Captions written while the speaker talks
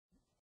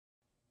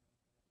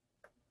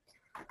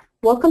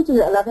Welcome to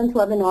the 11th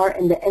webinar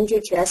in the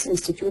MGHS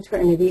Institute for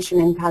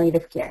Innovation in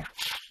Palliative Care.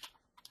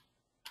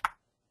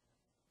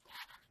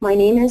 My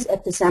name is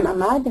Ibtisam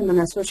Ahmad. I'm an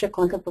Associate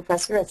Clinical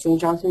Professor at St.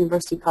 John's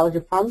University College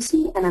of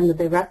Pharmacy, and I'm the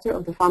Director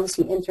of the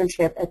Pharmacy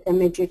Internship at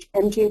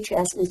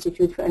MGHS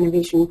Institute for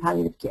Innovation in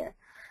Palliative Care.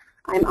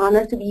 I'm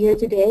honored to be here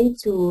today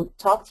to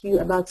talk to you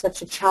about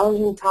such a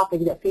challenging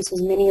topic that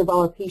faces many of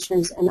our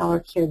patients and our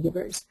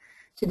caregivers.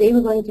 Today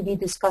we're going to be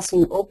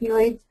discussing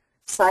opioid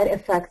side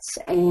effects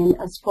and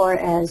as far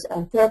as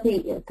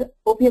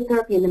opioid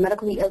therapy in the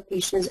medically ill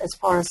patients as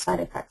far as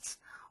side effects.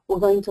 We're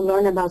going to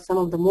learn about some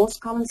of the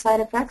most common side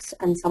effects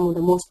and some of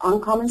the most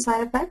uncommon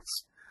side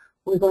effects.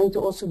 We're going to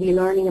also be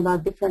learning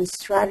about different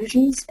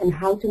strategies and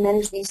how to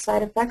manage these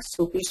side effects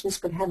so patients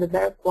could have a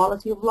better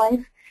quality of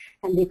life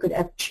and they could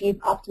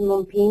achieve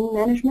optimum pain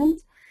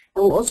management.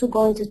 And we're also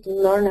going to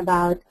learn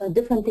about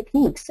different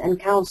techniques and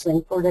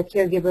counseling for the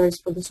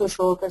caregivers, for the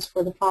social workers,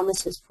 for the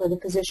pharmacists, for the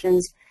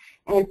physicians,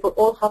 and for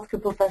all healthcare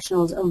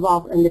professionals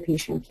involved in the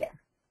patient care.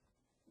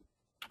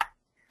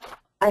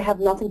 I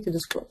have nothing to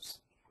disclose.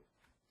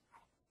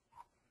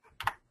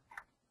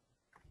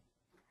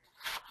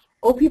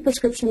 Opioid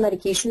prescription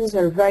medications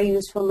are very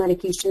useful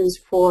medications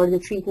for the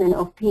treatment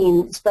of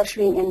pain,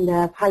 especially in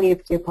the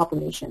palliative care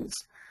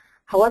populations.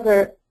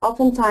 However,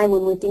 oftentimes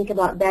when we think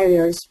about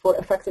barriers for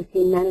effective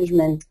pain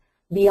management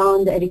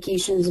beyond the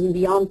educations and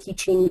beyond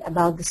teaching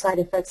about the side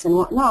effects and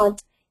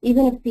whatnot,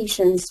 even if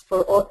patients,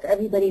 for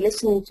everybody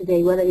listening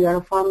today, whether you are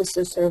a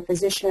pharmacist or a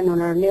physician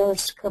or a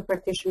nurse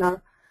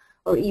practitioner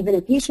or even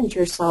a patient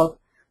yourself,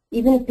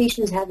 even if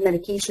patients have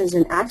medications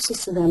and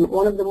access to them,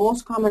 one of the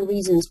most common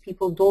reasons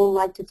people don't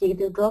like to take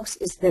their drugs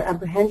is their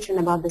apprehension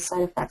about the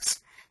side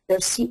effects.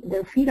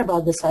 They're feared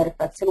about the side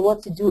effects and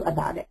what to do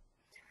about it.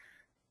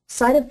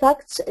 Side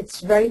effects, it's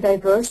very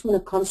diverse when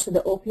it comes to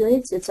the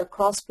opioids. It's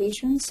across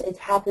patients. It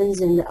happens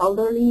in the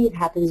elderly. It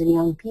happens in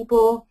young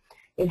people.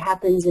 It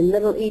happens in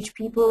middle-aged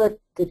people.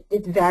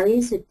 It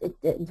varies. It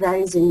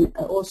varies in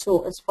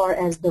also as far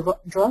as the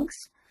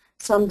drugs.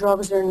 Some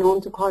drugs are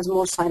known to cause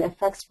more side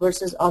effects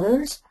versus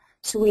others.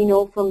 So we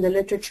know from the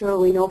literature,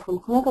 we know from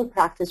clinical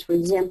practice, for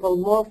example,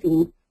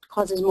 morphine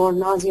causes more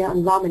nausea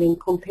and vomiting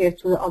compared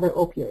to the other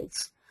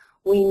opioids.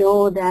 We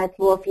know that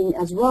morphine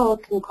as well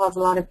can cause a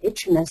lot of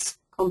itchiness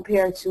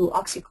compared to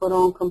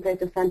oxycodone, compared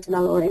to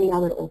fentanyl or any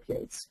other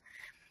opioids.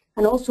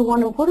 And also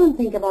one important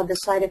thing about the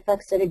side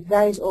effects that it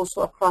varies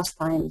also across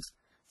times.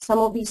 Some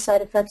of these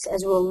side effects,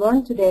 as we'll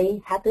learn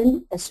today,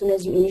 happen as soon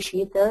as you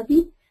initiate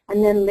therapy,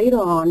 and then later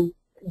on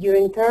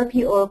during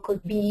therapy, or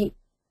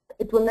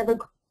it will never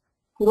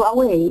go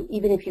away.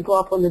 Even if you go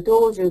up on the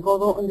dose or go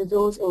low on the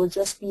dose, it will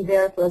just be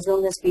there for as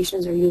long as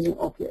patients are using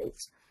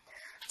opioids.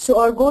 So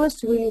our goal is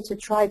to really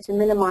try to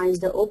minimize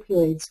the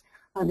opioids.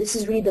 This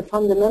is really the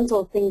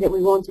fundamental thing that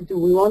we want to do.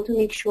 We want to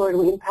make sure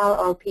we empower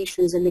our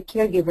patients and the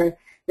caregiver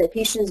that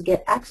patients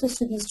get access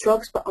to these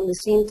drugs, but on the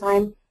same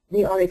time,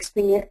 they are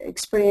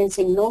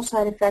experiencing no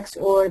side effects,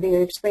 or they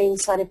are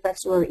experiencing side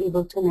effects or are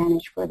able to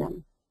manage for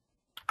them.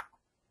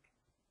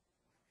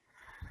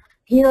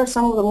 Here are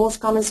some of the most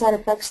common side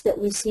effects that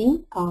we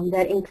see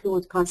that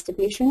include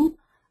constipation,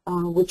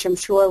 which I'm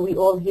sure we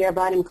all hear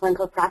about in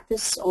clinical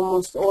practice.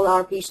 Almost all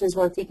our patients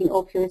who are taking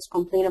opioids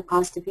complain of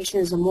constipation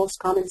is the most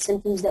common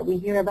symptoms that we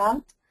hear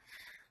about.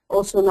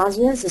 Also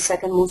nausea is the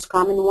second most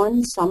common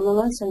one,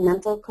 somnolence and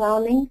mental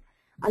clouding,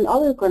 and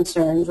other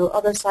concerns or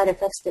other side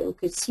effects that we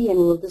could see and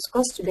we'll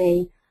discuss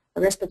today,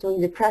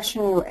 respiratory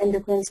depression or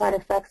endocrine side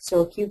effects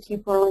or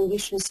QT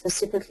prolongation,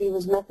 specifically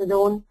with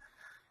methadone.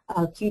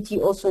 QT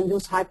also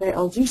induced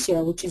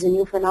hyperalgesia, which is a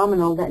new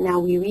phenomenon that now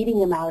we're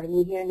reading about and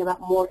we're hearing about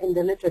more in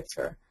the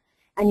literature,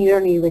 and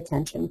urinary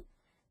retention.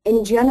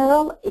 In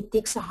general, it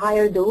takes a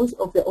higher dose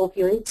of the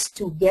opioids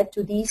to get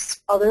to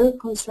these other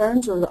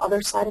concerns or the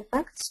other side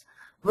effects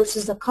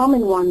versus the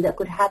common one that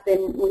could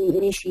happen when you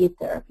initiate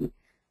therapy.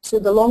 So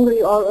the longer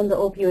you are on the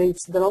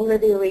opioids, the longer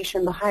the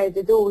duration, the higher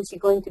the dose, you're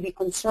going to be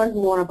concerned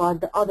more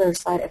about the other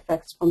side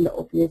effects from the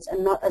opioids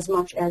and not as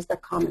much as the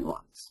common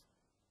ones.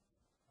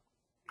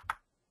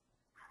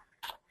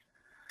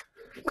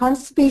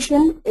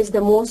 Constipation is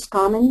the most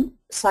common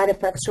side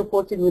effects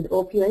reported with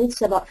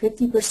opioids. About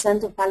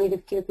 50% of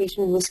palliative care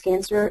patients with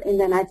cancer in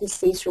the United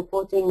States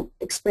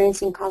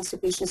experiencing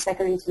constipation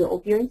secondary to the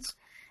opioids.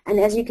 And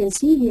as you can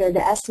see here, the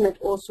estimate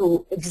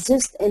also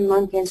exists in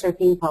lung cancer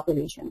pain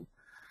population.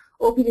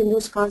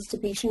 Opioid-induced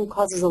constipation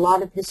causes a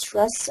lot of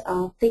distress.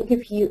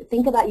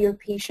 Think about your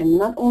patient.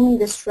 Not only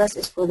the stress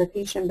is for the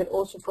patient, but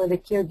also for the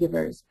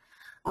caregivers,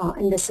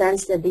 in the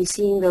sense that they're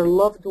seeing their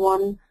loved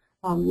one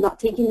not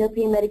taking their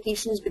pain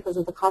medications because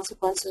of the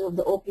consequences of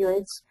the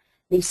opioids.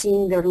 They're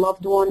seeing their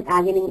loved one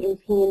agony in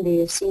pain.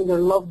 They're seeing their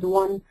loved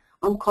one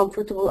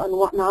uncomfortable and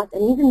whatnot.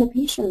 And even the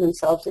patient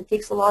themselves, it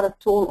takes a lot of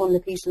toll on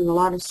the patient, a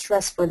lot of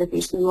stress for the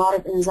patient, a lot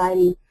of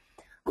anxiety,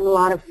 and a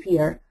lot of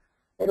fear.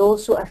 It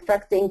also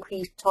affects the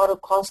increased total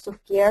cost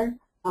of care,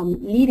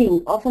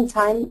 leading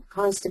oftentimes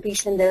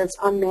constipation that is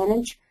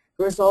unmanaged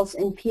results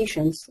in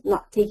patients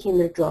not taking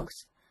their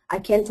drugs. I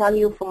can't tell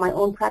you from my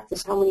own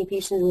practice how many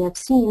patients we have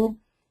seen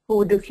who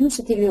would refuse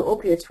to take their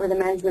opioids for the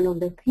management of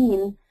their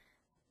pain,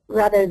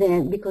 rather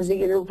than because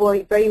they are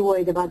very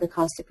worried about the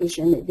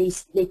constipation.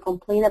 They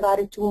complain about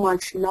it too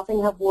much.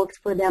 Nothing have worked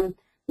for them.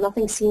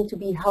 Nothing seemed to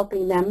be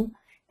helping them,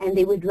 and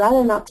they would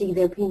rather not take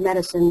their pain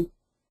medicine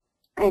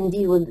and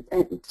deal with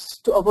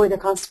to avoid the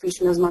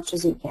constipation as much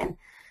as they can.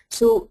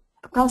 So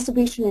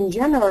constipation in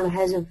general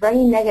has a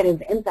very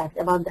negative impact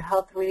about the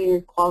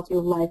health-related quality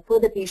of life for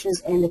the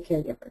patients and the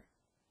caregiver.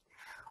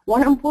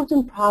 One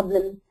important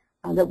problem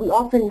that we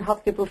often,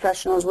 healthcare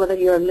professionals, whether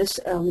you're a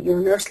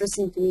nurse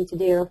listening to me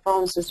today, or a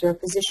pharmacist, or a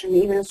physician,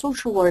 even a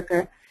social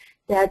worker,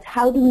 that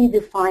how do we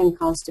define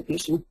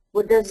constipation?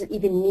 What does it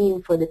even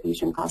mean for the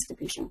patient,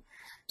 constipation?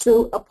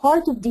 So a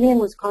part of dealing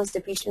with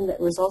constipation that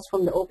results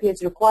from the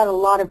opioids require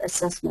a lot of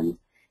assessment,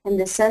 in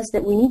the sense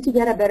that we need to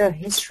get a better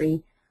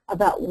history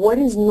about what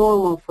is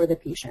normal for the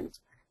patient.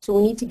 So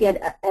we need to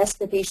ask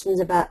the patients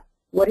about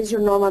what is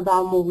your normal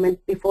bowel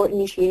movement before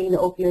initiating the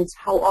opioids,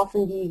 how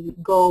often do you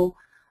go,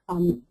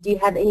 do you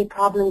have any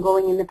problem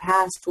going in the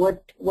past,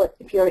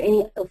 if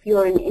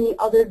you're in any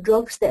other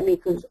drugs that may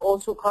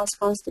also cause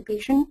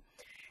constipation.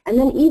 And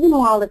then even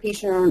while the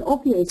patient are on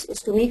opioids,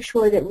 is to make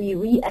sure that we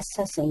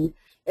reassessing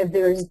if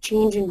there is a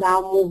change in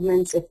bowel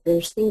movements, if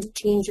there's things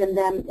change in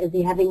them, if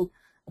they're having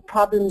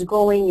problems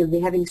going, if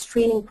they're having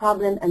straining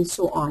problem, and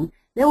so on.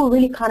 That will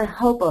really kind of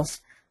help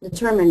us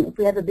determine if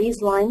we have a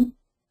baseline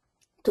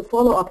to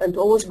follow up and to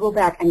always go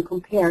back and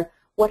compare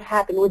what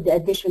happened with the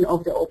addition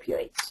of the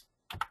opioids.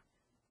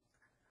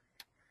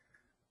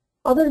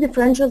 Other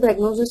differential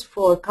diagnoses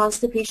for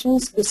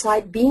constipations,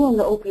 besides being on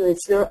the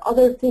opioids, there are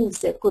other things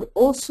that could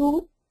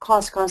also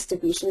cause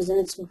constipations, and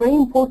it's very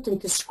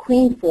important to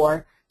screen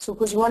for. So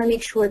because you want to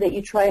make sure that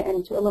you try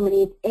and to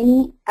eliminate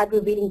any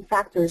aggravating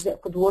factors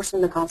that could worsen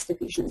the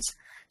constipations.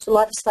 So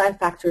lifestyle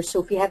factors.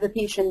 So if you have a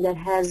patient that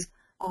has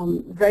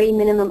very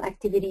minimum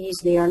activities,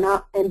 they are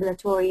not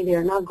ambulatory, they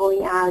are not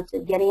going out,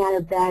 getting out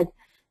of bed,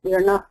 they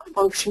are not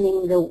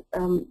functioning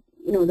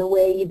the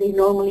way they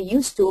normally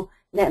used to,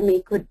 that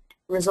could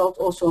result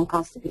also in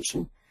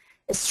constipation.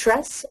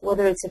 Stress,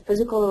 whether it's a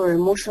physical or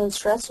emotional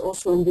stress,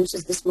 also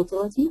induces this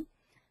motility.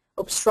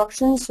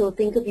 Obstruction, so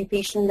think of a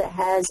patient that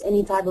has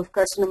any type of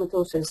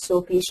carcinomatosis, so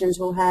patients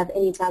who have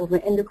any type of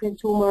an endocrine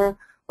tumor,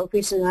 or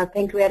patients who have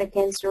pancreatic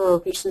cancer, or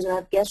patients who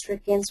have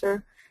gastric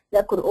cancer,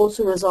 that could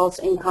also result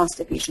in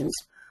constipations.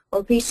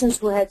 Or patients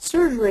who had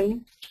surgery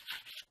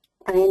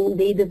and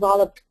they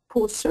developed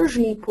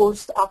post-surgery,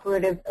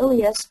 post-operative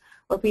ileus,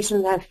 or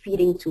patients who have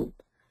feeding tube.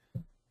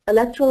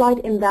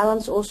 Electrolyte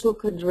imbalance also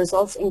could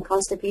result in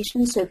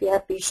constipation. So if you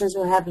have patients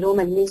who have low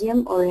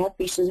magnesium, or you have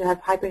patients who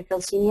have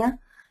hypercalcemia,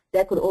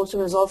 that could also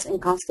result in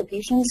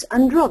constipations.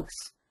 And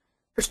drugs,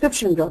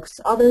 prescription drugs,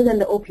 other than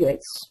the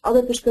opioids.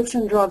 Other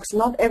prescription drugs,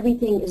 not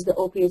everything is the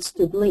opioids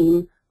to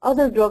blame.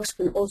 Other drugs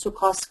can also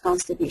cause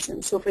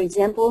constipation. So for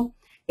example,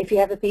 if you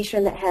have a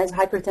patient that has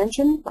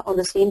hypertension, but on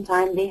the same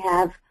time they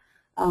have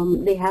a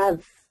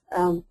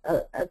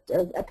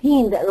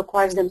pain that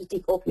requires them to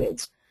take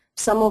opioids.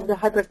 Some of the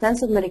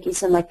hypertensive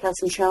medication, like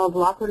calcium channel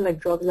blocker, like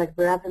drugs like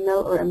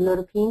verapamil or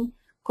amlodipine,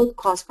 could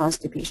cause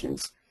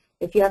constipations.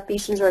 If you have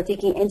patients who are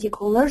taking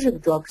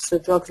anticholinergic drugs, so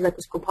drugs like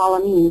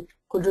scopolamine,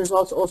 could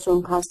result also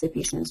in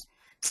constipations.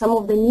 Some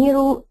of the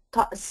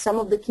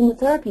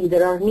chemotherapy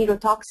that are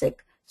neurotoxic,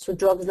 so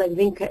drugs like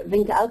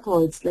vinca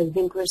alkaloids, like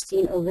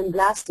vincristine or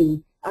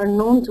vinblastine, are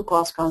known to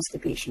cause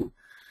constipation.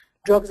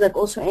 Drugs like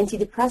also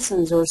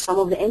antidepressants or some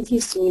of the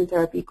antihistamine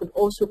therapy could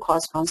also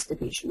cause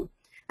constipation.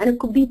 And it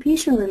could be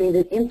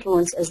patient-related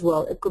influence as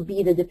well. It could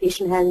be that the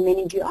patient has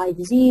many GI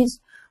disease,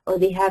 or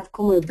they have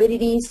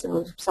comorbidities,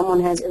 or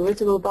someone has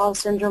irritable bowel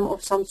syndrome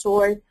of some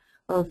sort.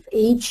 Of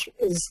age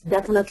is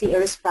definitely a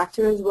risk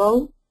factor as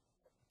well.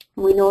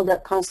 We know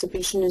that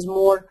constipation is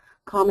more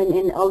common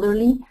in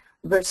elderly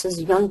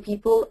versus young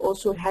people.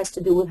 Also, it has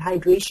to do with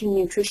hydration,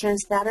 nutrition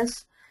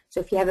status. So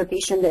if you have a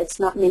patient that's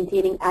not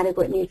maintaining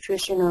adequate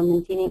nutrition or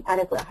maintaining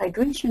adequate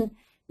hydration,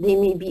 they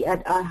may be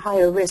at a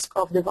higher risk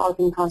of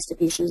developing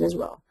constipations as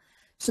well.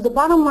 So the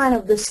bottom line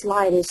of this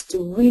slide is to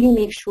really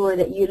make sure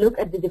that you look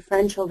at the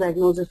differential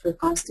diagnosis for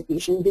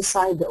constipation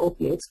beside the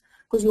opioids,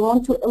 because you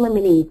want to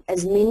eliminate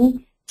as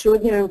many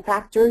triggering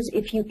factors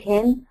if you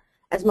can,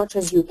 as much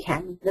as you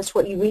can. That's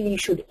what you really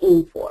should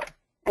aim for.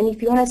 And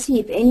if you want to see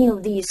if any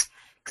of these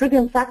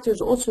triggering factors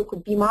also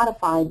could be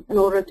modified in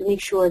order to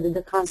make sure that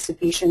the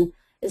constipation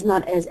is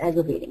not as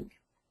aggravating.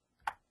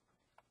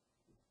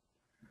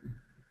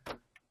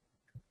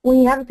 When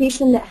you have a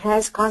patient that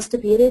has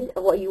constipated,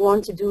 what you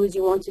want to do is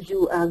you want to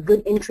do a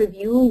good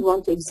interview. You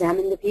want to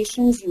examine the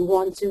patients. You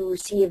want to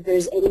see if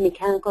there's any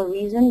mechanical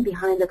reason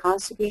behind the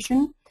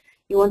constipation.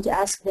 You want to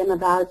ask them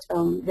about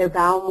their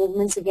bowel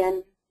movements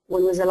again.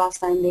 When was the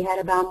last time they had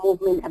a bowel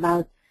movement?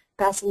 About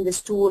passing the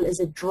stool. Is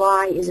it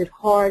dry? Is it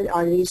hard?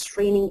 Are they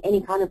straining?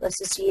 Any kind of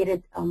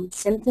associated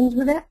symptoms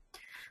with it?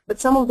 But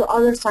some of the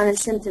other signs and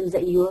symptoms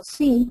that you will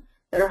see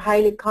that are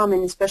highly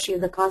common, especially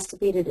if the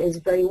constipated is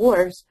very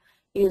worse,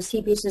 you'll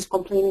see patients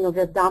complaining of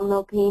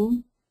abdominal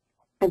pain.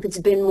 If it's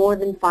been more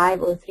than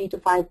 3 to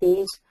 5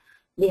 days,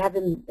 they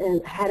haven't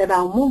had a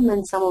bowel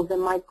movement, some of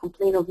them might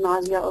complain of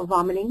nausea or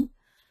vomiting.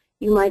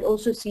 You might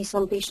also see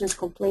some patients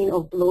complain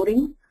of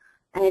bloating,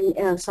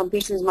 and some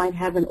patients might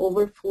have an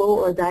overflow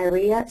or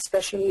diarrhea,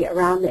 especially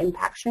around the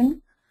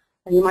impaction.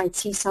 And you might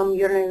see some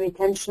urinary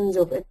retentions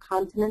of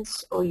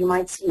incontinence, or you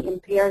might see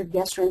impaired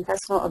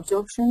gastrointestinal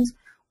absorptions,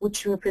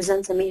 which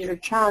represents a major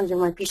challenge in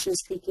my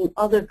patients taking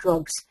other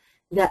drugs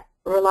that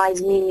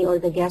relies mainly on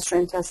the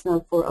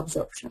gastrointestinal for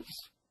absorption.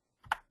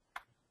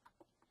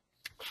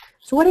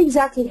 So what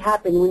exactly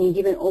happens when you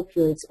give an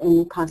opioids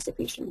in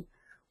constipation?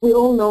 We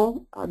all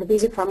know the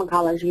basic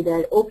pharmacology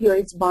that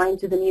opioids bind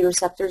to the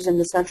neuroreceptors in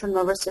the central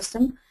nervous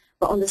system,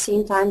 but on the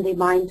same time they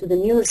bind to the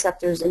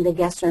neuroreceptors in the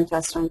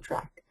gastrointestinal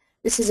tract.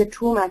 This is a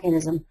true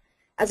mechanism.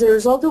 As a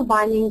result of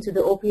binding to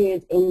the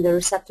opioid in the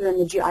receptor in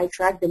the GI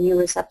tract, the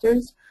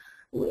neuroreceptors,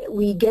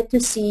 we get to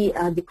see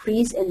a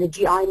decrease in the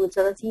GI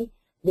motility,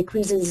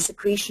 decrease in the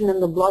secretion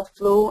and the blood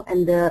flow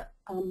and the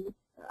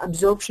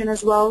absorption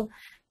as well.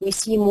 We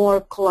see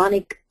more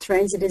colonic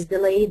transit is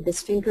delayed, the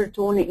sphincter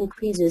tone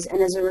increases, and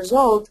as a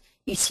result,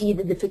 you see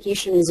the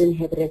defecation is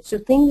inhibited. So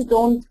things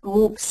don't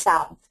move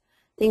south.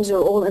 Things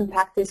are all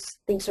impacted,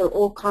 things are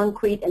all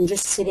concrete and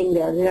just sitting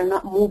there. They are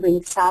not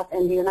moving south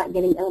and they are not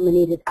getting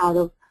eliminated out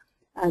of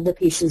the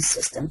patient's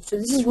system. So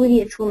this is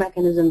really a true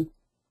mechanism.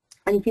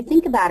 And if you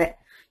think about it,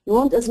 you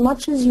want as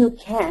much as you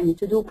can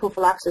to do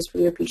prophylaxis for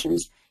your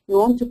patients. You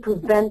want to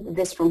prevent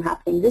this from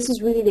happening. This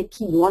is really the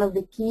key, one of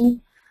the key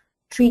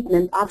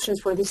treatment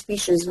options for these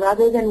patients,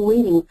 rather than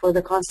waiting for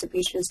the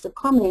constipations to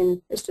come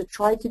in, is to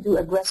try to do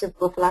aggressive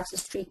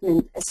prophylaxis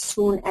treatment as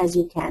soon as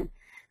you can.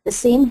 The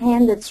same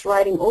hand that's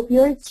writing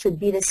opioids should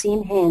be the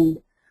same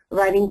hand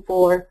writing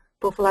for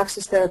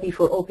prophylaxis therapy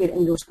for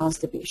opioid-induced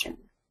constipation.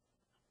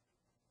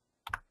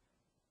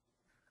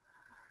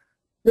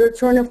 The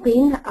return of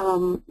pain,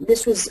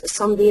 this was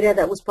some data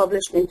that was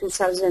published in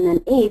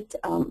 2008.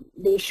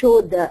 They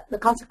showed the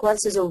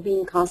consequences of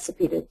being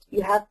constipated.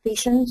 You have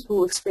patients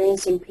who are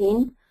experiencing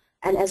pain,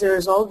 and as a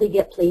result, they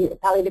get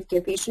palliative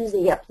care patients,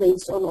 they get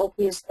placed on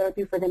opioid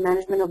therapy for the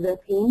management of their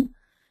pain,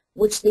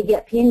 which they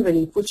get pain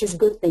relief, which is a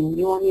good thing.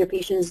 You want your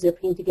patients, their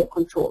pain to get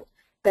controlled.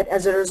 But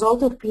as a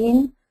result of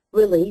pain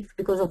relief,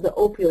 because of the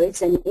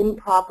opioids and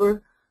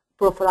improper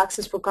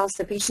prophylaxis for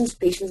constipations,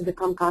 patients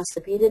become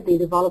constipated, they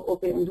develop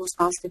opioid-induced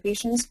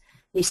constipations,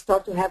 they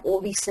start to have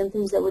all these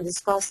symptoms that we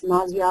discussed,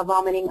 nausea,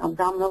 vomiting,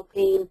 abdominal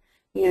pain,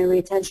 urinary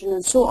retention,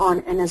 and so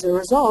on. And as a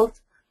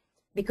result,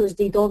 because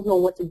they don't know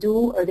what to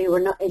do or they were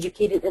not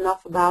educated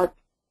enough about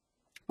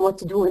what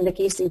to do in the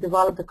case they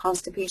develop the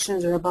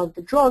constipations or about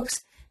the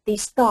drugs, they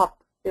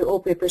stop their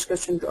opioid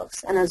prescription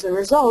drugs. And as a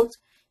result,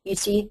 you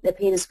see the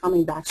pain is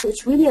coming back. So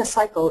it's really a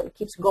cycle. It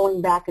keeps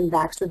going back and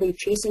back. So they're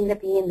chasing the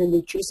pain, then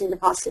they're chasing the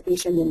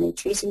constipation, then they're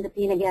chasing the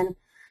pain again.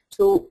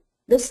 So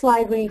this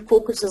slide really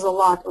focuses a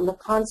lot on the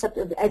concept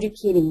of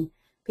educating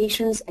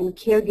patients and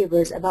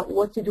caregivers about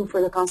what to do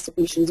for the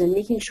constipations and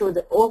making sure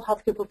that all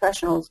healthcare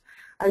professionals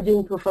are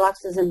doing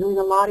prophylaxis and doing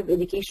a lot of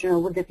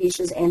education with the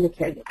patients and the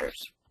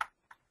caregivers.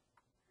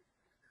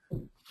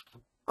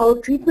 Our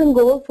treatment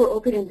goal for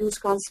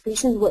opioid-induced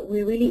constipation, what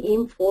we really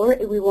aim for,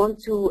 is we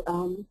want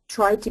to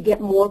try to get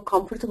more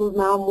comfortable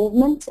bowel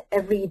movement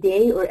every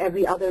day or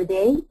every other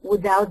day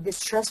without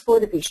distress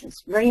for the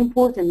patients. Very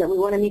important that we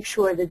want to make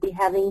sure that they're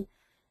having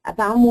a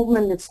bowel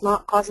movement that's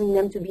not causing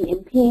them to be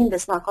in pain,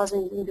 that's not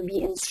causing them to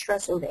be in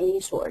stress of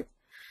any sort.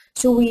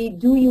 So we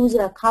do use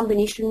a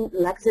combination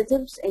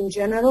laxatives. In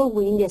general,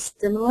 we need a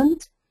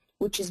stimulant,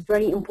 which is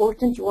very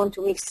important. You want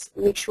to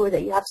make sure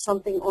that you have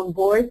something on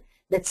board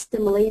that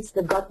stimulates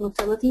the gut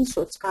motility,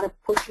 so it's kind of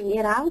pushing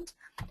it out.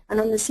 And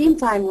on the same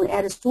time, we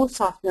add a stool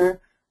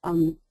softener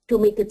to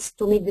make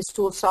the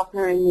stool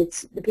softener, and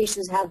the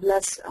patients have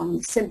less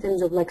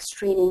symptoms of like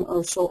straining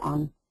or so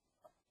on.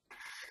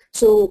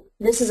 So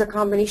this is a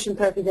combination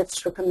therapy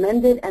that's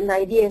recommended, and the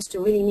idea is to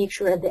really make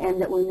sure at the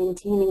end that we're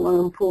maintaining or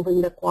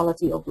improving the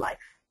quality of life.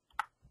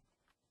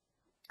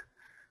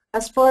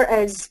 As far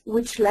as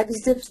which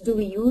laxatives do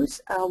we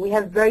use, we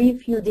have very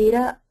few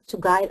data to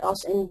guide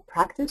us in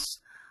practice.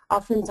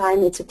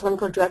 Oftentimes, it's a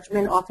clinical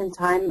judgment.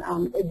 Oftentimes,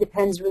 it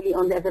depends really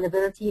on the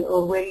availability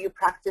or where you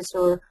practice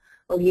or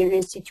your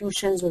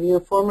institutions or your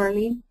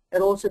formerly.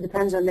 It also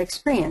depends on the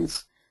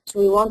experience. So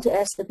we want to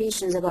ask the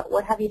patients about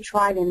what have you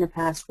tried in the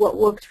past, what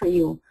worked for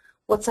you,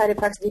 what side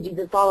effects did you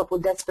develop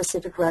with that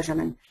specific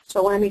regimen. So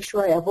I want to make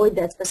sure I avoid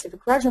that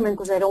specific regimen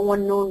because I don't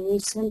want no new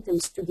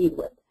symptoms to deal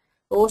with.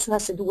 It also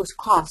has to do with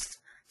cost.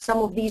 Some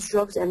of these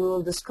drugs, and we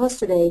will discuss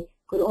today,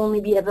 could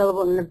only be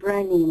available in a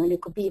brand name, and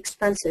it could be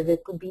expensive.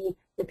 It could be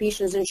the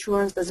patient's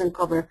insurance doesn't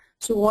cover.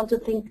 So we want to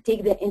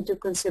take that into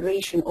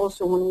consideration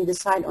also when we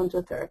decide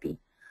onto therapy.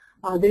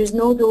 There is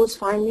no dose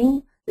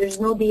finding. There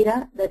is no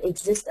data that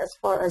exists as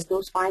far as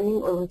dose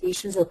finding or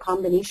rotations or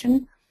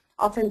combination.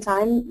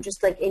 Oftentimes,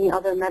 just like any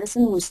other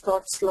medicine, we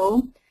start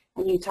slow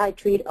and you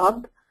titrate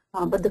up.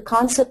 But the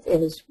concept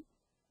is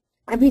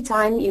every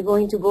time you're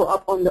going to go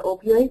up on the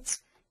opioids,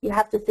 you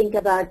have to think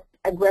about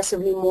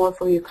aggressively more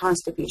for your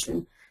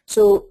constipation.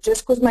 So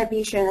just because my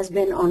patient has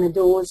been on a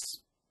dose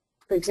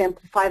for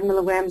example, 5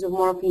 milligrams of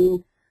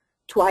morphine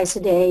twice a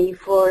day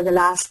for the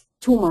last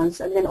 2 months,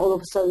 and then all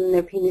of a sudden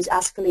their pain is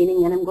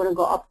escalating and I'm going to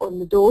go up on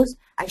the dose,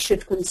 I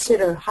should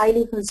consider,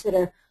 highly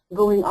consider,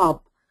 going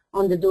up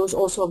on the dose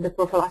also of the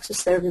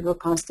prophylaxis therapy for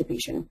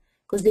constipation,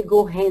 because they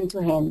go hand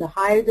to hand. The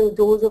higher the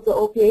dose of the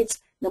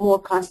opiates, the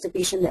more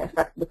constipation the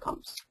effect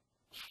becomes.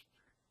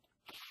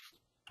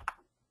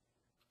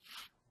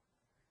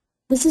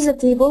 This is a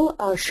table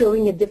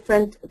showing the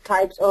different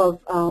types of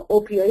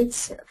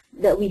opioids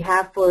that we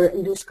have for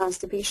induced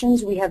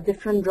constipations. We have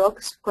different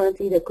drugs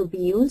currently that could be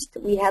used.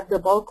 We have the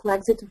bulk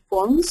laxative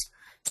forms,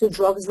 so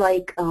drugs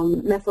like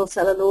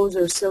methylcellulose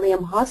or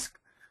psyllium husk.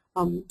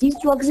 These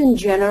drugs in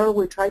general,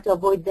 we try to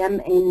avoid them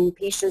in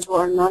patients who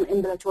are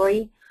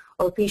non-ambulatory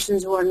or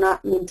patients who are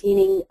not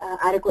maintaining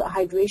adequate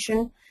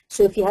hydration.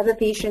 So if you have a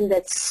patient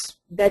that's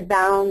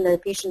bedbound, the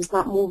patient's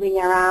not moving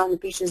around, the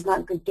patient's not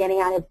getting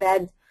out of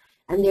bed,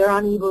 and they're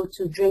unable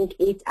to drink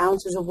 8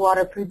 ounces of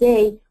water per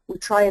day, we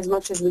try as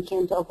much as we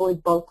can to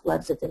avoid bulk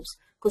laxatives,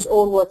 because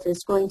all what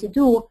it's going to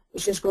do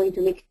is just going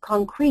to make it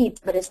concrete,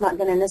 but it's not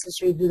going to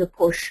necessarily do the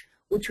push,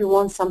 which we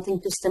want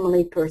something to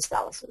stimulate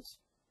peristalsis.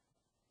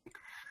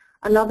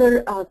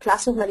 Another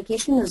class of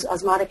medication is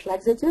osmotic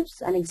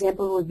laxatives. An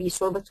example would be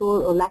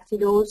sorbitol or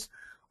lactidose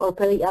or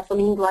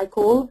polyethylene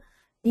glycol.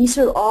 These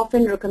are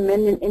often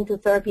recommended into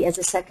therapy as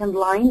a second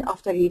line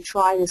after you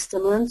try the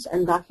stimulants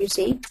and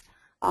docusate.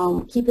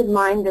 Keep in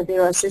mind that they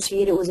are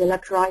associated with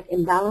electrolyte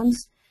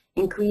imbalance,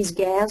 increased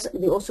gas.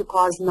 They also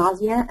cause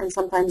nausea, and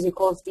sometimes they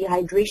cause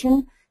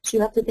dehydration. So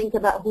you have to think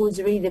about who is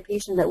really the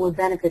patient that will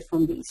benefit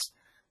from these.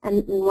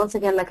 And once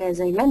again, like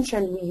as I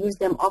mentioned, we use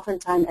them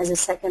oftentimes as a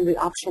secondary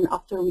option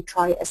after we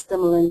try a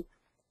stimulant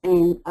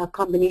in a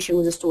combination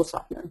with a stool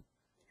softener.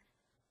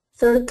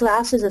 Third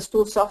class is a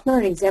stool softener.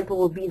 An example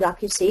would be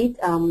docusate.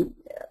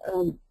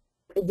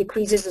 It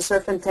decreases the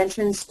surface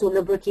tensions to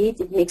lubricate.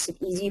 It makes it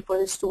easy for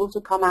the stool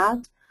to come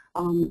out.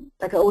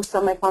 Like I always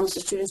tell my pharmacy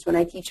students when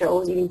I teach, I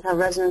always even tell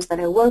residents that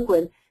I work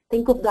with,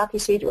 think of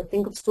docusate or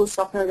think of stool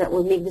softener that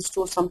will make the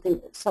stool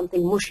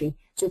something mushy,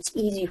 so it's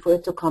easy for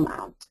it to come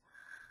out.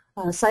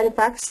 Side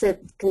effects that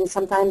can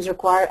sometimes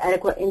require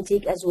adequate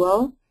intake as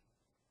well,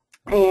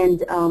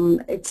 and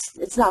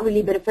it's not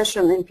really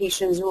beneficial in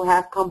patients who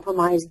have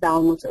compromised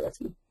bowel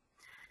motility.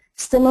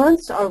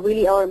 Stimulants are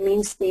really our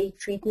mainstay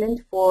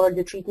treatment for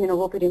the treatment of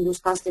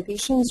opioid-induced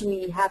constipations.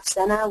 We have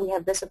Senna, we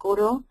have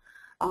Vesicodil.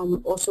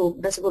 Also,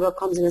 Vesicodil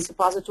comes in a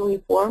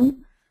suppository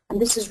form, and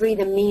this is really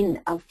the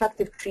main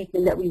effective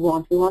treatment that we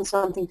want. We want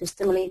something to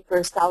stimulate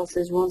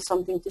peristalsis, we want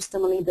something to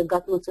stimulate the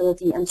gut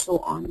motility, and so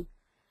on.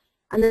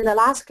 And then the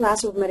last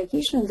class of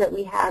medications that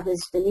we have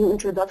is the new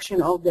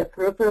introduction of the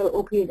peripheral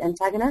opioid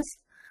antagonist,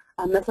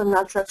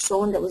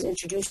 methylnaltrexone, that was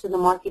introduced to the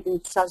market in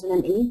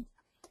 2008.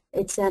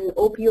 It's an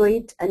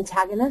opioid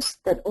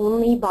antagonist that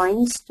only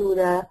binds to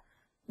the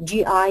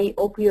GI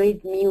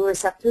opioid mu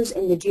receptors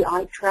in the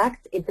GI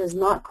tract. It does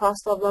not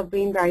cross the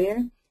blood-brain barrier.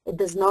 It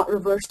does not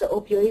reverse the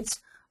opioids.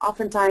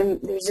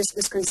 Oftentimes, there's this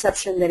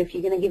misconception that if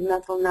you're going to give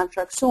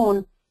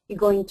methylnaltrexone, you're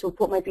going to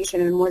put my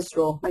patient in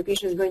withdrawal. My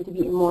patient is going to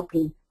be in more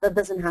pain. That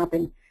doesn't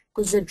happen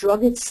because the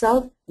drug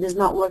itself does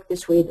not work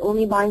this way. It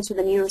only binds to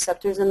the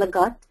neuroreceptors in the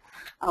gut.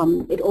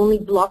 It only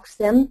blocks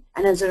them,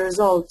 and as a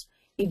result,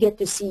 you get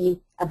to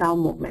see a bowel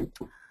movement.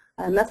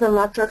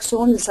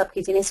 Methylnaltrexone is a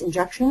subcutaneous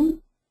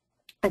injection.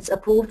 It's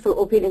approved for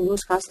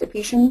opioid-induced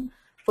constipation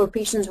for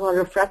patients who are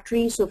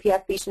refractory. So if you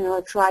have patients who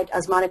have tried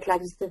osmotic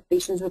laxative,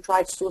 patients who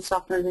tried stool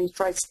softeners, they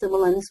tried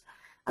stimulants,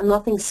 and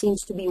nothing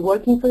seems to be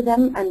working for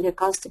them, and their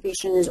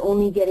constipation is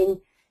only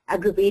getting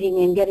aggravating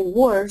and getting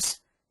worse,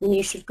 then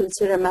you should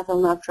consider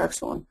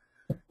methylnaltrexone.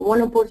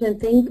 One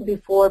important thing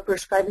before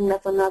prescribing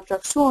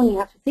methylnaltrexone, you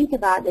have to think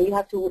about that you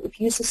have to, if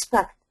you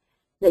suspect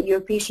that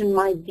your patient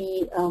might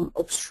be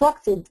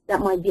obstructed,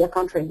 that might be a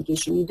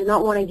contraindication. You do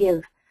not want to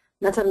give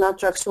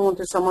methylnaltrexone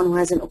to someone who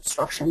has an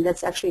obstruction.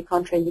 That's actually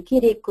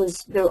contraindicated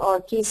because there are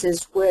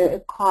cases where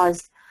it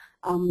caused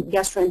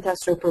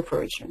gastrointestinal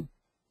perforation.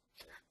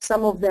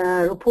 Some of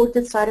the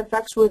reported side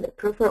effects with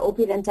peripheral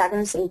opioid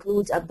antagonists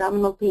includes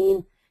abdominal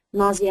pain,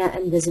 nausea,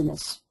 and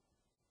dizziness.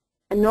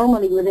 And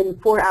normally within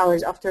 4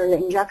 hours after the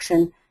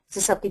injection, it's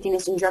a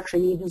subcutaneous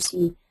injection, you do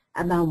see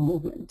a bowel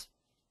movement.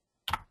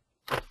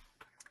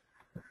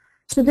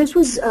 So this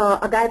was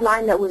a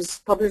guideline that was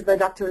published by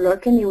Dr.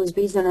 Lurkin. It was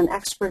based on an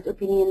expert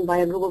opinion by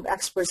a group of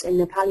experts in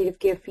the palliative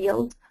care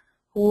field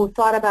who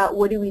thought about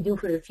what do we do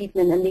for the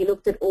treatment, and they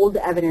looked at all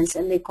the evidence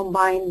and they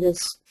combined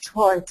this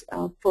chart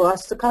for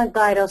us to kind of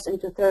guide us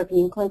into therapy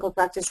and clinical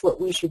practice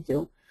what we should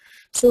do.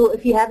 So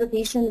if you have a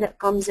patient that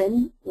comes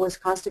in with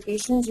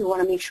constipations, you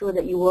want to make sure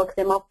that you work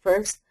them up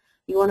first.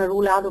 You want to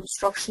rule out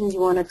obstructions.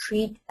 You want to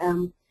treat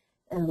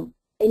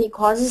any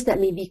causes that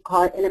may be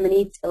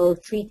eliminate or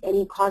treat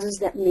any causes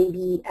that may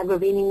be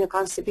aggravating the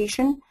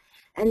constipation.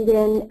 And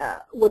then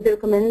what the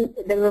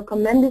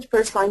recommended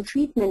first-line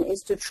treatment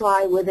is to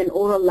try with an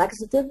oral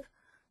laxative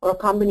or a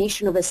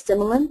combination of a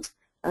stimulant.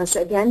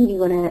 So again,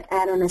 you're going to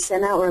add on a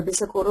Senna or a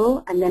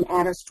Vesicodil and then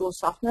add a stool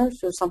softener,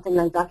 so something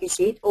like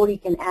docusate, or you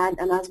can add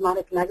an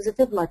osmotic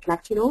laxative like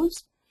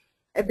lactulose.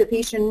 If the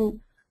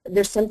patient,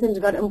 their symptoms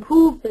got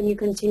improved, then you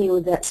continue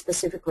with that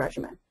specific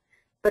regimen.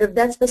 But if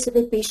that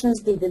specific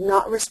patients, they did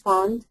not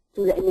respond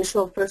to the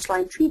initial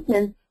first-line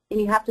treatment, then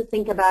you have to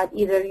think about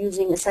either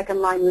using a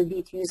second line would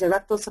be to use a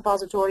rectal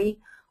suppository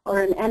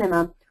or an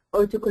enema,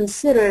 or to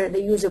consider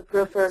the use of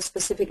peripheral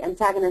specific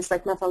antagonists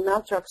like methyl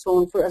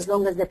naltrexone for as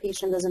long as the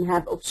patient doesn't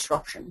have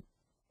obstruction.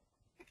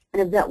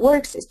 And if that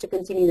works, is to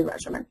continue the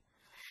regimen.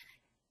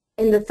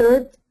 In the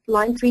third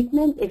line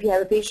treatment, if you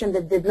have a patient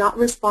that did not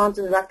respond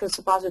to the rectal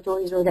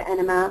suppositories or the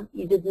enema,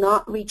 you did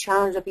not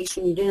re-challenge the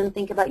patient, you didn't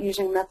think about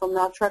using methyl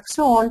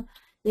naltrexone,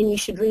 then you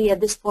should really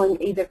at this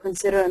point either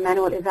consider a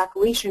manual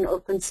evacuation or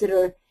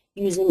consider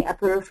using a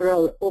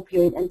peripheral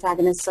opioid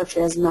antagonist such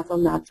as methyl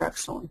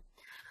naltrexone.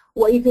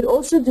 What you could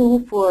also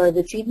do for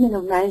the treatment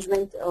of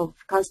management of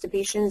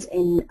constipations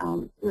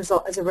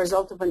as a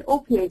result of an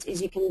opioid is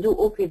you can do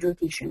opioid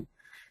rotation.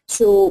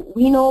 So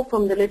we know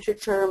from the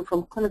literature and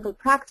from clinical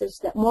practice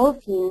that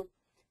morphine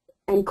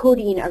and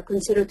codeine are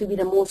considered to be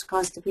the most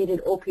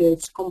constipated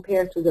opioids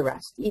compared to the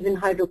rest, even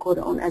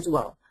hydrocodone as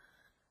well.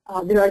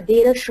 There are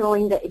data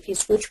showing that if you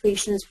switch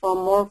patients from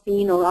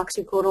morphine or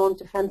oxycodone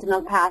to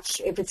fentanyl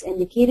patch, if it's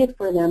indicated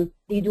for them,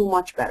 they do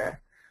much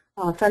better.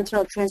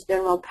 Fentanyl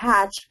transdermal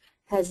patch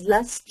has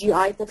less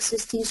GI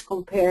toxicities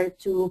compared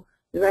to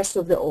the rest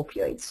of the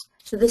opioids.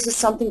 So this is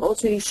something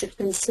also you should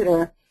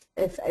consider.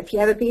 If you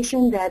have a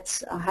patient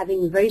that's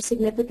having very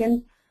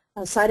significant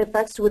side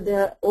effects with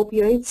the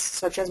opioids,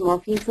 such as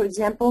morphine, for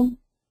example,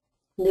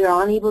 they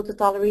are unable to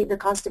tolerate the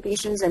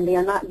constipations and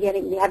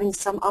they're having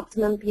some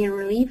optimum pain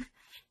relief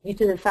due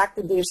to the fact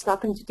that they're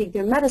stopping to take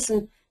their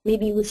medicine,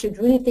 maybe we should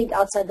really think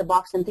outside the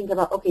box and think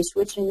about, okay,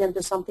 switching them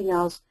to something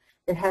else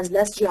that has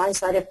less GI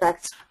side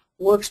effects,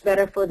 works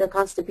better for the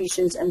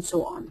constipations, and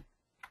so on.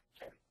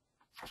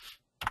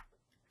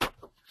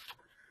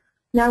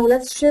 Now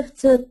let's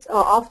shift it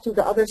off to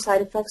the other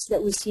side effects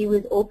that we see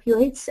with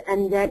opioids,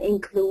 and that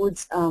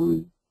includes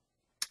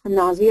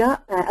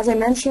nausea. As I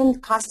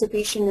mentioned,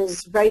 constipation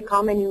is very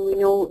common and we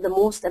know the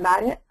most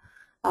about it,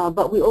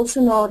 but we also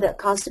know that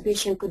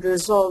constipation could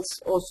result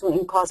also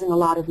in causing a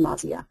lot of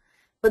nausea.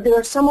 But there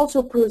are some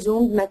also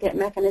presumed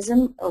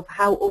mechanism of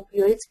how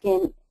opioids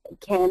can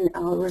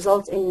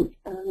result in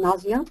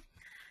nausea.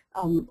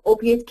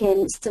 Opiate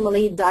can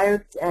stimulate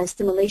direct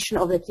stimulation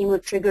of the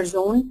chemotrigger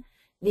zone.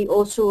 They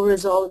also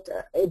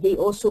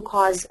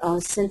cause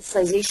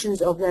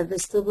synthesizations of the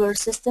vestibular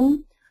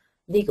system.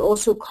 They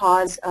also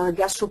cause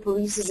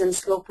gastroparesis and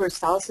slow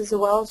peristalsis as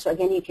well. So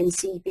again, you can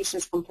see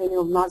patients complaining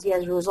of nausea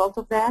as a result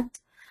of that.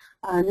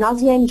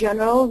 Nausea in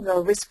general, the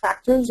risk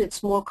factors,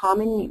 it's more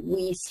common.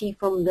 We see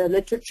from the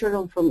literature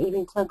and from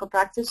even clinical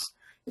practice,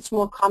 it's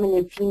more common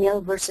in female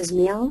versus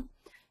male.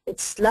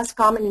 It's less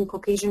common in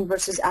Caucasian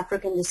versus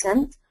African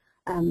descent.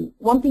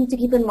 One thing to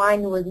keep in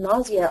mind with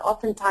nausea,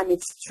 oftentimes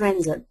it's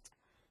transient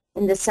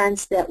in the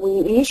sense that when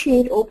you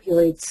initiate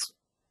opioids,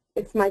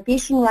 if my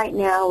patient right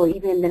now or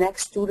even in the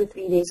next 2 to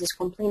 3 days is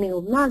complaining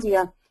of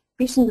nausea,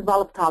 patient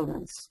develop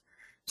tolerance.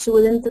 So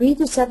within 3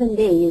 to 7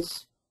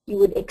 days, you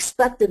would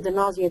expect that the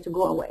nausea to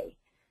go away.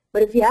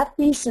 But if you have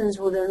patients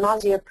where their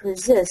nausea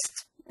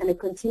persists and it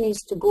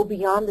continues to go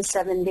beyond the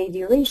 7-day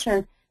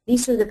duration,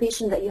 these are the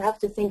patients that you have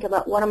to think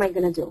about, what am I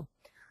going to do?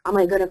 Am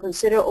I going to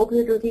consider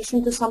opioid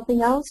rotation to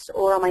something else,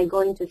 or am I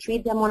going to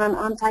treat them on an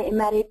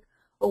antiemetic,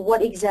 or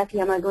what exactly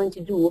am I going to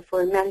do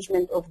for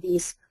management of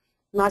these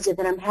nausea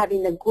that I'm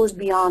having that goes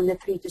beyond the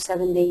 3 to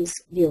 7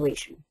 days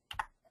duration?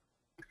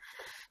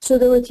 So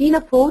the routine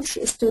approach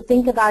is to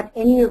think about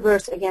any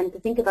reverse, again, to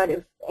think about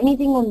if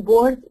anything on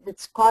board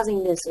that's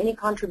causing this, any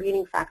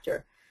contributing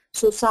factor.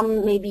 So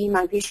maybe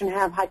my patient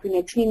have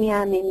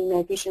hyponatremia, maybe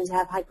my patients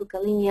have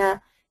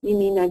hypokalemia,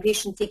 maybe my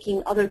patient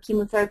taking other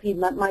chemotherapy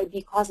that might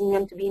be causing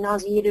them to be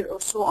nauseated or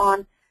so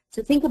on.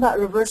 So think about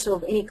reversal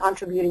of any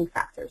contributing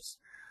factors.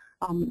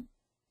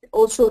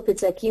 Also, if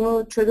it's a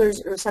chemo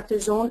triggers receptor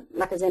zone,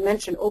 like as I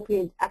mentioned,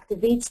 opioid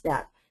activates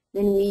that,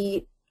 then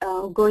we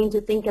are going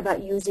to think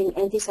about using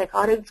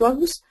antipsychotic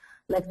drugs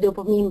like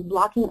dopamine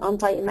blocking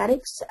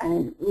antiemetics,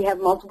 and we have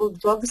multiple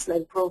drugs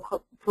like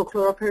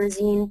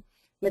prochlorperazine,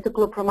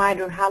 metoclopramide,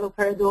 or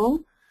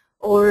haloperidol,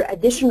 or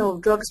additional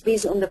drugs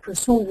based on the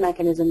presumed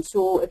mechanism.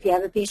 So if you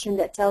have a patient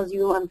that tells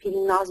you I'm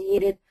feeling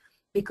nauseated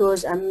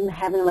because I'm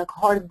having like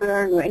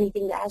heartburn or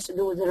anything that has to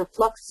do with the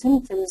reflux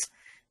symptoms,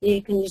 then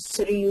you can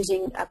consider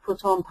using a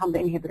proton pump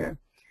inhibitor.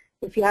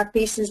 If you have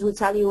patients who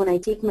tell you when I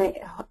take my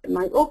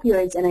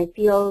opioids and I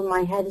feel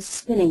my head is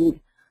spinning,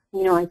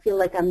 I feel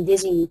like I'm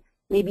dizzy,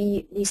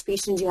 maybe these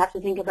patients you have to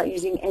think about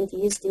using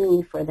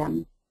antihistamine for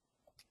them.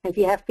 If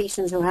you have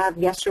patients who have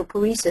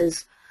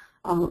gastroparesis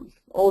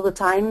all the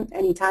time,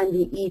 anytime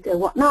they eat or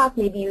whatnot,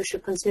 maybe you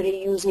should consider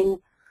using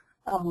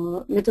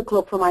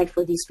metoclopramide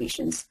for these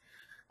patients.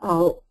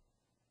 There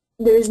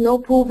is no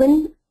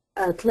proven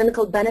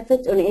clinical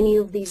benefit on any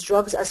of these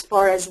drugs as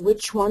far as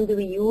which one do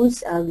we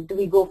use. Do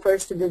we go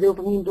first to the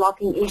dopamine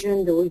blocking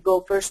agent? Do we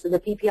go first to the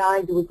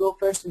PPI? Do we go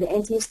first to the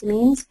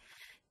antihistamines?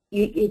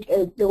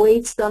 The way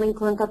it's done in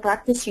clinical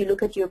practice, you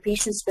look at your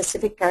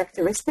patient-specific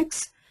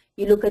characteristics.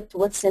 You look at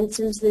what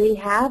symptoms they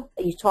have.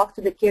 You talk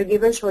to the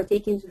caregivers who are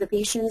taking to the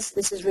patients.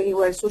 This is really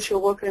where a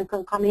social worker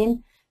can come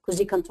in, because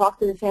you can talk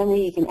to the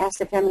family. You can ask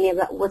the family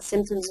about what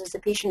symptoms is the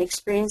patient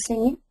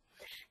experiencing,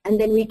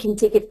 and then we can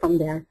take it from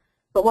there.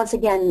 But once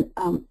again,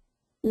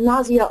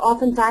 nausea,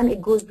 oftentimes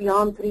it goes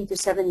beyond 3 to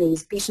 7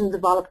 days. Patients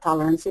develop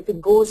tolerance. If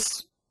it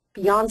goes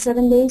beyond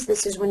 7 days,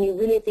 this is when you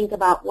really think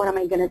about, what am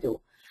I going to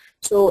do?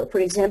 So, for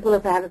example,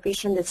 if I have a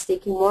patient that's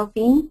taking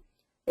morphine,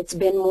 it's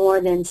been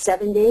more than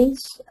 7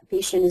 days, a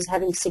patient is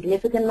having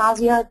significant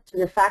nausea to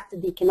the fact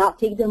that they cannot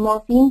take their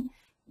morphine,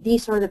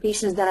 these are the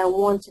patients that I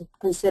want to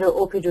consider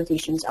opioid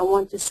rotations. I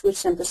want to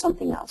switch them to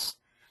something else.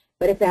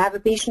 But if I have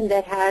a patient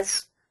that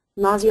has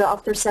nausea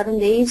after 7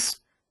 days,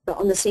 but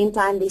on the same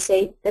time they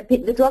say,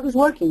 the drug is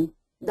working,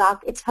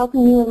 doc, it's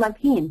helping me with my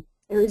pain,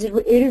 it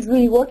is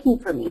really working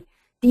for me.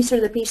 These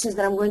are the patients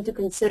that I'm going to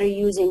consider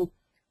using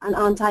an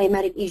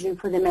antiemetic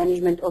agent for the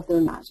management of their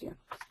nausea.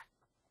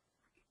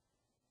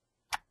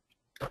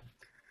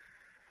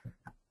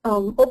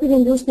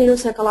 Opioid-induced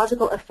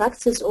neuropsychological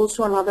effects is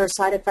also another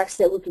side effects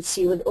that we could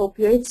see with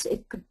opioids.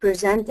 It could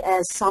present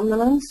as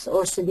somnolence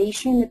or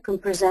sedation. It could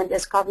present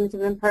as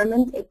cognitive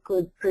impairment. It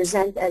could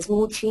present as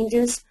mood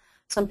changes.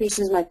 Some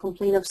patients might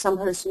complain of some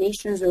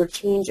hallucinations or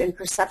change in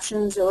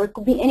perceptions, or it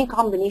could be any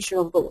combination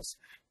of those.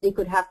 They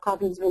could have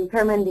cognitive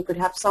impairment. They could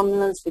have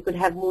somnolence. They could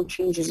have mood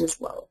changes as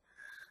well.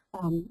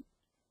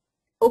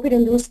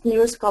 Opioid-induced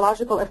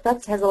neuropsychological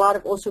effects has a lot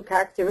of also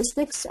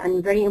characteristics,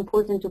 and very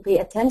important to pay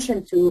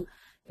attention to,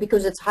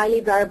 because it's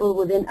highly variable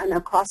within and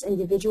across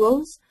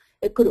individuals.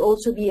 It could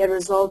also be a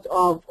result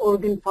of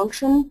organ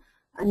function,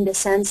 in the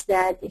sense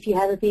that if you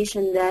have a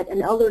patient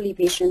an elderly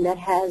patient that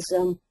has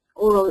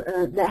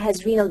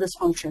renal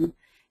dysfunction,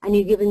 and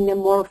you're giving them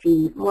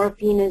morphine.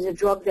 Morphine is a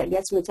drug that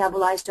gets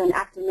metabolized to an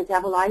active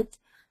metabolite,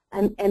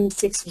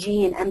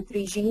 M6G and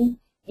M3G.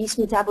 These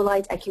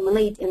metabolites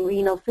accumulate in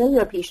renal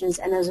failure patients,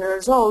 and as a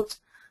result,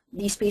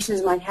 these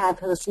patients might have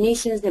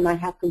hallucinations, they might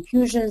have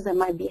confusions, they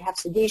might have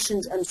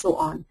sedations, and so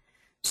on.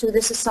 So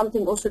this is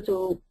something also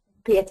to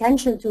pay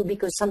attention to,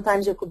 because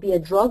sometimes it could be a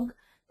drug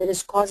that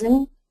is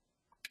causing,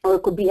 or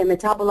it could be a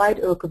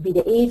metabolite, or it could be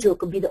the age, or it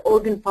could be the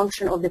organ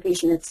function of the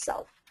patient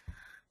itself.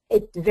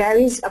 It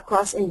varies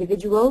across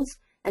individuals,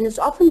 and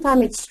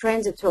it's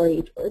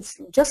transitory. It's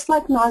just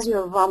like nausea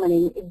or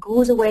vomiting. It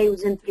goes away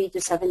within 3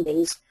 to 7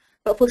 days.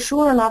 But for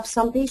sure enough,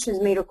 some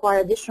patients may require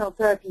additional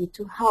therapy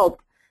to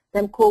help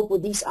them cope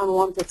with these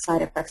unwanted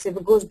side effects if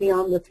it goes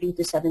beyond the 3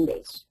 to 7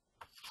 days.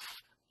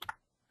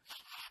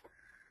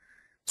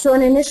 So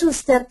an initial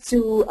step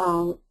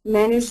to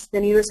manage the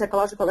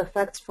neuropsychological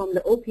effects from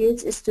the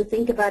opioids is to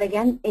think about,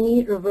 again,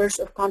 any reverse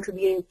of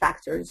contributing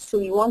factors. So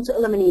you want to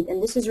eliminate,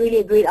 and this is really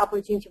a great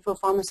opportunity for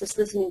pharmacists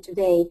listening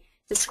today,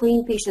 to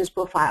screen patients'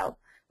 profile,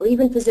 or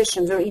even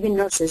physicians, or even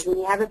nurses. When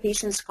you have a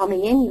patient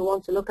coming in, you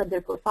want to look at their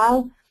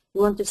profile.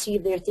 You want to see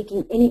if they're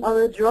taking any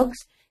other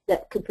drugs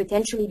that could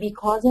potentially be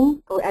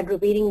causing or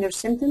aggravating their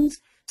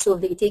symptoms. So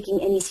if they're taking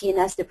any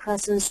CNS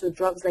depressants, or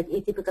drugs like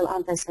atypical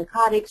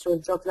antipsychotics, or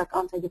drugs like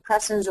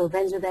antidepressants or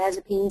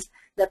benzodiazepines,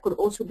 that could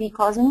also be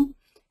causing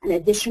an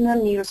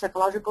additional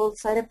neuropsychological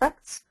side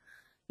effects.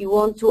 You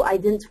want to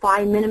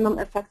identify minimum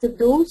effective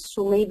dose.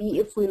 So maybe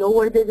if we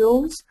lower the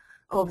dose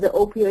of the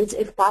opioids,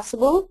 if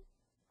possible,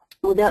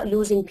 without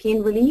losing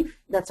pain relief,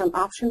 that's an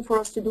option for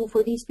us to do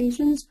for these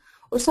patients.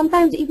 Or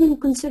sometimes even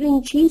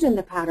considering changing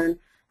the pattern.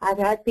 I've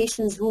had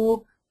patients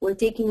who were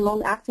taking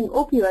long-acting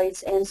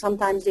opioids, and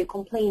sometimes they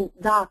complain,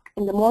 doc,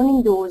 in the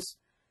morning dose,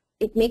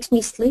 it makes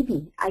me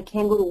sleepy. I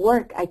can't go to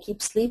work. I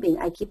keep sleeping.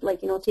 I keep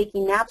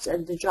taking naps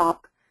at the job.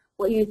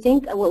 What you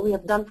think and what we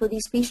have done for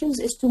these patients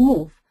is to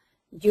move.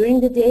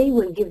 During the day,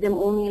 we'll give them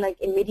only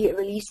immediate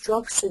release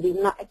drugs so they're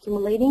not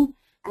accumulating.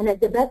 And at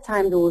the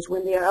bedtime dose,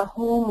 when they are at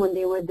home, when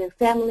they're with their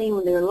family,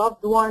 when they're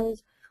loved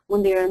ones,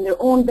 when they're in their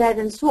own bed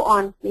and so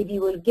on, maybe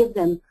we'll give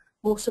them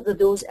most of the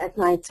dose at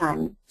night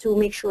time to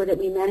make sure that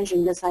we're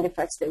managing the side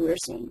effects that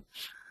we're seeing.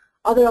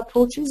 Other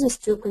approaches is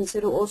to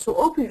consider also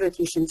opioid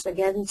rotations,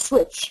 again,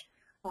 switch.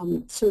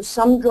 So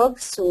some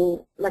drugs,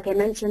 so like I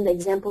mentioned, the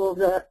example of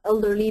the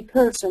elderly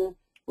person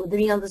with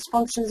renal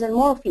dysfunctions and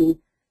morphine,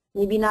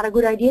 maybe not a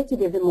good idea to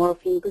give them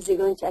morphine because they're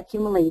going to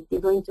accumulate.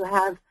 They're going to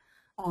have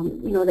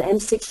the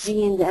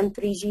M6G and the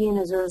M3G, and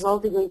as a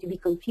result, they're going to be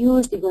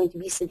confused, they're going to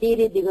be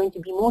sedated, they're going to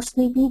be more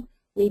sleepy.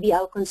 Maybe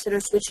I'll consider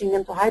switching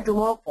them to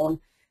hydromorphone.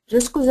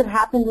 Just because it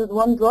happened with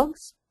one drug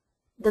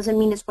doesn't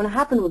mean it's going to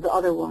happen with the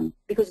other one,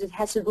 because it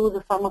has to do with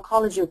the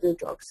pharmacology of the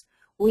drugs.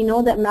 We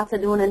know that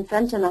methadone and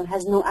fentanyl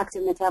has no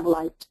active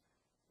metabolite.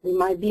 They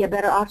might be a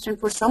better option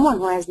for someone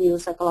who has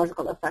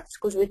neuropsychological effects,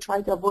 because we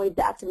try to avoid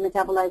the active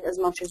metabolite as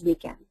much as we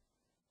can.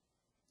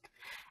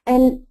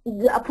 And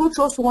the approach,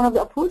 also one of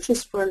the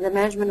approaches for the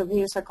management of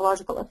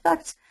neuropsychological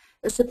effects,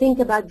 is to think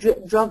about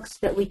drugs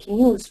that we can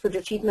use for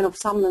the treatment of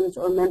somnolence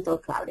or mental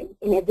clouding,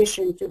 in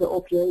addition to the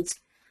opioids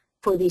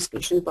for these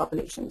patient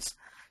populations.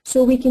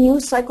 So we can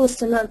use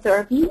psychostimulant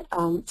therapy.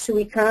 So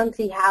we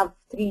currently have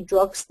 3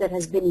 drugs that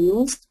has been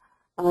used.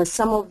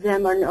 Some of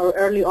them are in our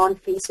early on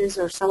phases,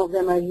 or some of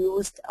them are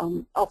used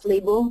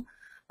off-label.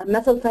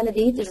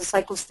 Methylphenidate is a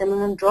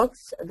cyclostimulant drug.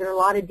 There are a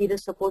lot of data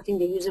supporting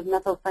the use of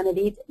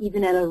methylphenidate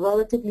even at a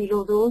relatively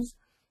low dose,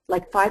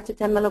 like 5 to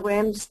 10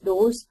 milligrams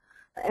dose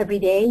every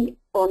day,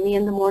 only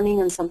in the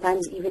morning and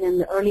sometimes even in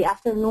the early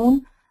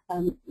afternoon.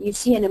 You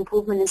see an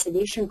improvement in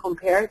sedation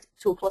compared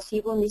to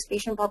placebo in these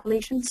patient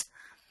populations.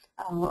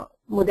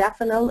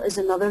 Modafinil is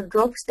another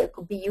drug that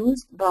could be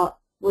used, but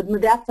with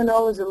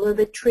modafinil is a little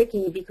bit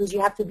tricky because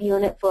you have to be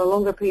on it for a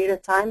longer period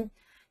of time.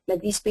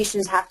 Like these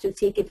patients have to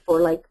take it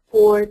for like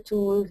 4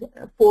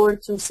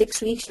 to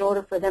 6 weeks in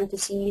order for them to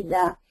see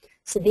the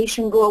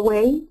sedation go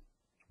away.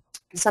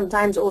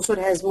 Sometimes also it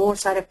has more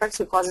side effects.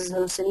 It causes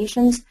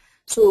hallucinations.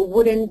 So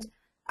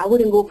I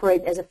wouldn't go for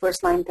it as a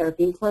first-line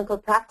therapy. In clinical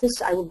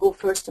practice, I would go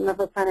first to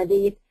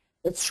methylphenidate.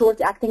 It's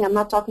short-acting. I'm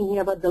not talking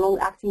here about the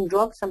long-acting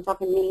drugs. I'm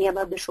talking mainly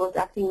about the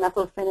short-acting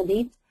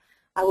methylphenidate.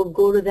 I would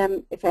go to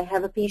them if I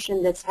have a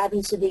patient that's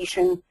having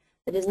sedation,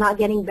 that is not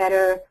getting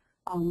better.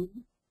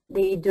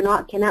 They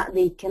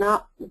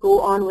cannot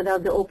go on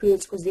without the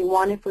opioids because they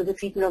want it for the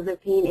treatment of their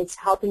pain. It's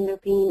helping their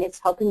pain. It's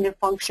helping their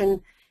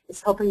function.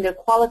 It's helping their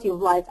quality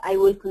of life. I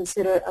will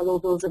consider a low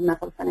dose of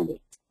methylphenidate.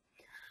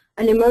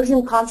 An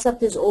emerging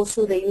concept is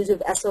also the use of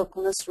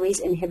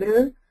acetylcholinesterase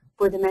inhibitor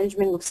for the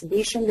management of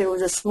sedation. There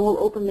was a small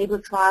open-label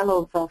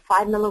trial of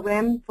 5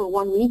 milligrams for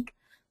 1 week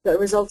that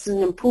results in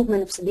an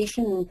improvement of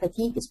sedation and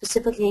fatigue,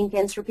 specifically in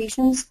cancer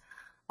patients.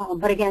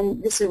 But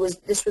again, this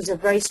was a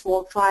very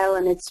small trial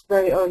and it's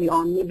very early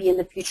on. Maybe in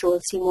the future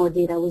we'll see more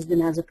data with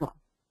diazepam.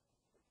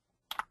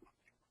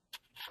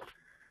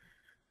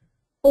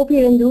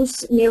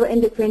 Opioid-induced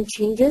neuroendocrine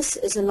changes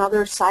is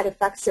another side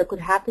effect that could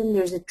happen.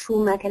 There's a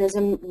true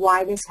mechanism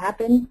why this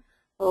happened.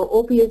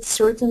 Opioids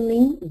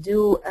certainly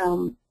do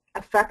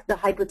affect the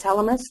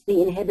hypothalamus. They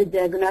inhibit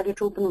the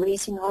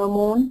gonadotropin-releasing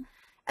hormone.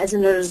 As a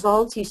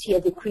result, you see a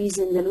decrease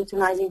in the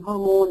luteinizing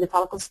hormone, the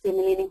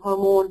follicle-stimulating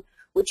hormone,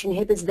 which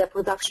inhibits the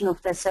production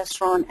of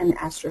testosterone and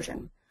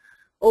estrogen.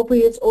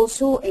 Opioids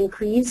also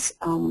increase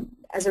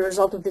as a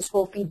result of this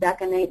whole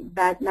feedback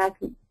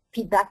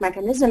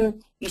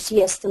mechanism. You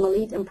see a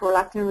stimulate in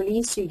prolactin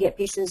release, so you get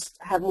patients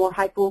have more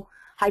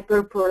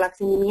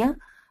hyperprolactinemia.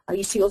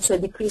 You see also a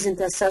decrease in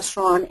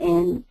testosterone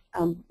and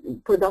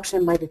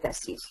production by the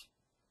testes.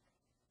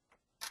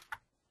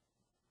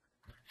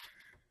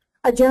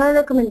 General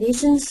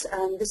recommendations,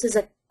 this is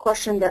a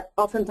question that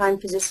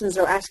oftentimes physicians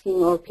are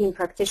asking, or pain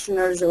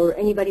practitioners or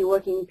anybody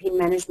working in pain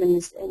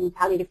management in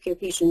palliative care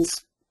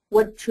patients.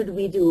 What should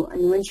we do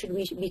and when should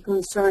we be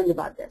concerned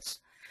about this?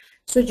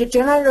 So the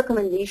general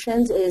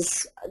recommendations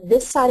is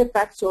this side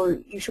effects, or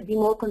you should be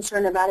more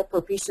concerned about it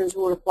for patients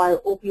who require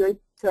opioid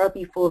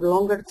therapy for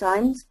longer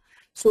times.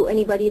 So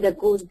anybody that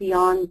goes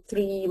beyond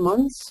 3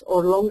 months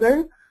or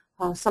longer,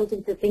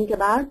 something to think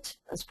about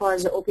as far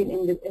as the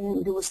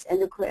opioid-induced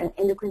endocrine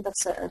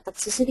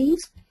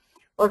toxicities.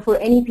 Or for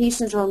any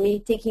patients who are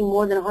taking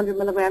more than 100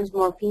 milligrams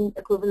morphine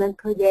equivalent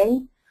per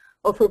day,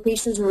 or for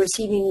patients who are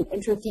receiving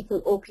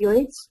intrathecal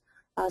opioids.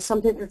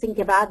 Something to think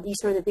about.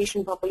 These are the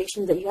patient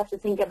populations that you have to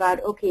think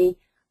about, okay,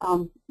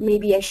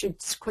 maybe I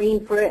should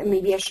screen for it, and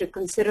maybe I should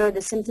consider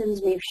the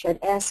symptoms, maybe I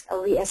should ask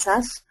or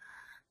reassess.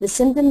 The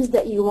symptoms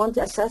that you want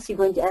to assess, you're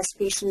going to ask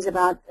patients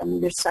about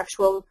their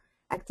sexual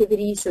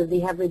activity, so if they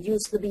have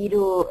reduced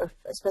libido, or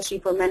especially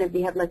for men if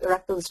they have like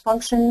erectile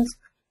dysfunctions.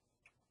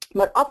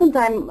 But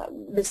oftentimes,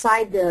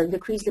 beside the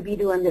decreased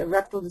libido and the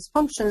erectile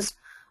dysfunctions,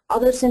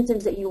 other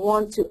symptoms that you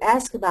want to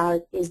ask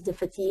about is the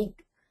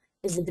fatigue,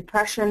 is the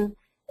depression,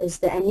 is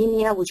the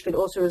anemia, which could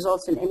also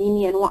result in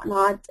anemia and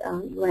whatnot.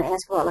 You want to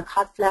ask about like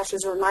hot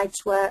flashes or night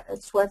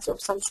sweats of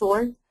some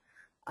sort.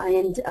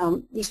 And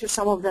these are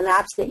some of the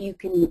labs that you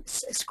can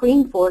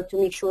screen for to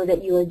make sure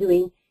that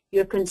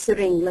you're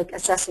considering like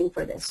assessing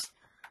for this.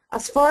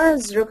 As far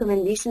as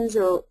recommendations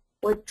or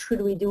what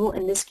should we do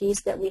in this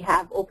case that we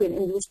have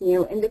opioid-induced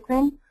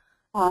neuroendocrine,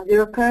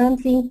 there are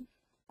currently,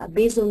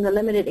 based on the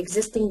limited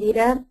existing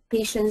data,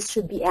 patients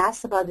should be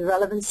asked about the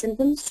relevant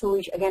symptoms. So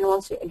we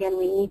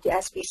need to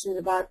ask patients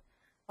about,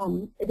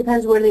 it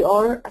depends where they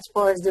are as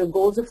far as their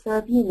goals of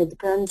therapy, and it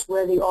depends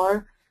where they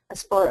are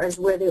as far as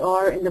where they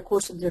are in the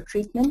course of their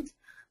treatment.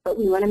 But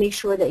we want to make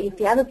sure that if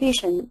you have a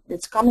patient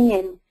that's coming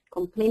in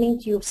complaining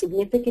to you of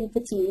significant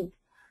fatigue,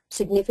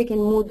 significant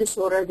mood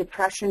disorder,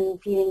 depression,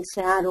 feeling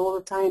sad all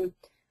the time,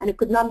 and it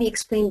could not be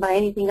explained by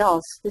anything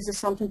else, this is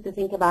something to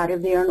think about.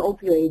 If they are on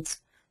opioids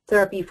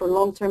therapy for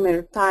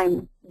long-term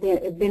time,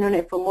 they've been on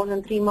it for more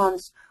than 3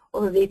 months,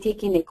 or if they're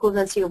taking the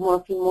equivalency of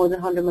morphine more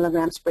than 100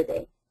 milligrams per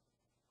day.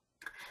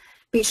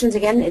 Patients,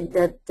 again,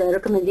 the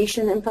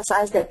recommendation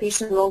emphasized that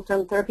patient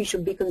long-term therapy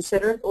should be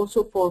considered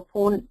also for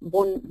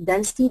bone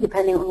density,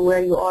 depending on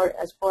where you are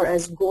as far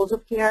as goals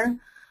of care.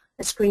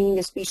 Screening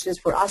these patients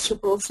for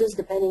osteoporosis,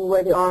 depending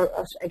where they are,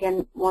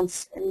 again,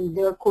 once in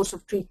their course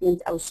of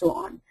treatment, and so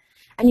on.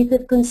 And you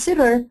could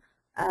consider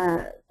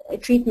a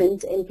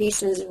treatment in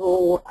patients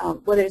who,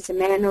 whether it's a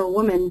man or a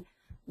woman,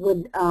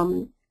 with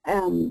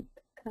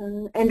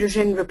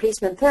androgen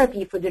replacement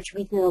therapy for the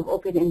treatment of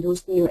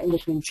opioid-induced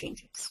neuroendocrine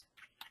changes.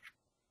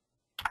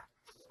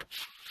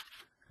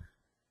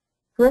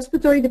 For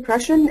respiratory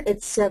depression,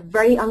 it's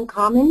very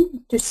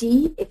uncommon to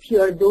see if you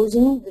are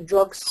dosing the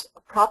drugs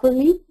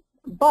properly,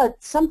 but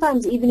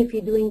sometimes even if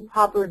you're doing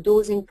proper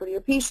dosing for your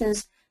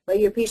patients, but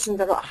your patients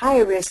that are at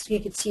higher risk, you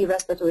could see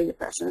respiratory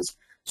depressions.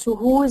 So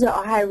who is at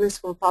a high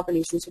risk for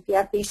population? So if you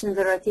have patients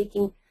that are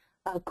taking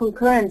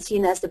concurrent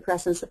CNS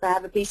depressants, if I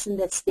have a patient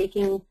that's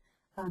taking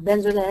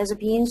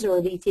benzodiazepines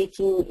or they're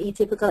taking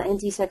atypical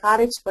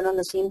antipsychotics, but on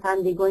the same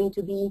time they're going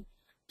to be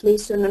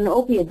placed on an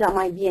opiate, that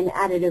might be an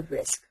additive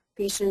risk.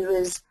 Patients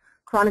with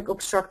chronic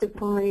obstructive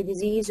pulmonary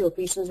disease, or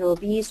patients who are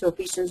obese, or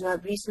patients who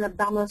have recent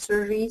abdominal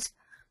surgeries,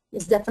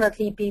 is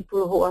definitely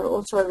people who are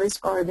also at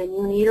risk are the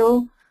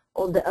neonatal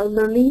or the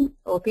elderly,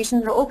 or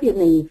patients who are opiate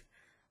naive.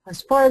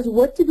 As far as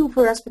what to do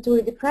for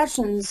respiratory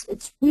depressions,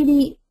 it's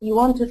really, you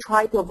want to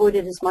try to avoid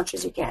it as much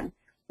as you can.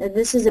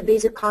 This is a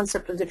basic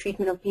concept of the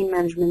treatment of pain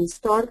management.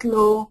 Start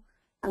low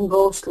and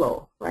go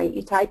slow, right?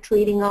 You're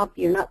titrating up,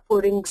 you're not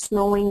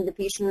snowing the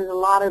patient with a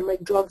lot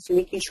of drugs, you're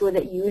making sure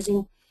that you're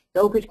using the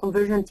opiate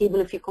conversion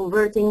table. If you're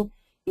converting,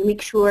 you make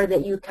sure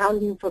that you're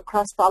counting for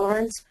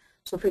cross-tolerance.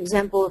 So for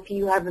example, if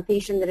you have a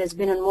patient that has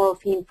been on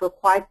morphine for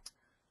quite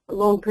a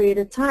long period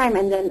of time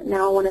and then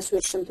now I want to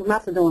switch them to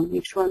methadone,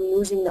 make sure I'm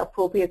using the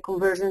appropriate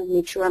conversion,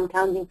 make sure I'm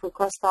counting for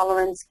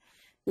cross-tolerance,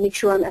 make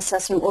sure I'm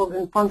assessing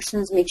organ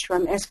functions, make sure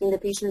I'm asking the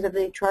patients if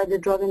they tried the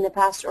drug in the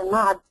past or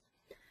not.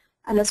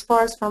 And as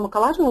far as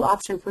pharmacological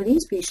option for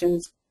these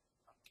patients,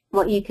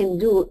 what you can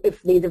do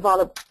if they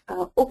develop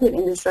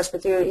opiate-induced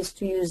respiratory is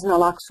to use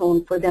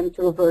naloxone for them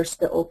to reverse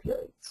the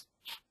opioids.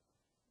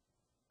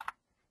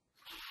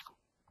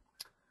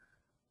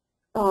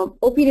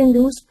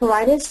 Opiate-induced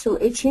pruritus or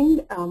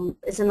itching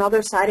is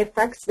another side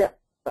effect that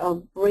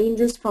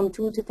ranges from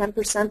 2 to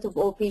 10% of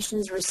all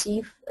patients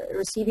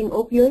receiving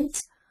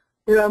opioids.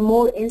 There are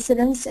more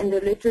incidents in the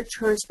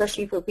literature,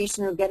 especially for patients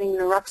who are getting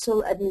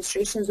Norexil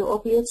administrations of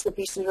opioids, the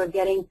patients who are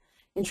getting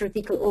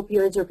intrathecal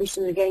opioids, or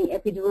patients who are getting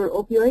epidural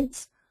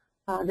opioids.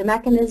 The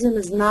mechanism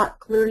is not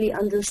clearly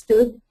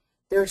understood.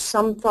 There are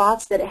some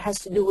thoughts that it has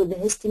to do with the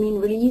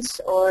histamine release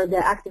or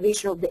the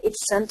activation of the itch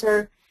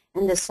center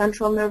in the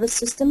central nervous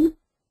system.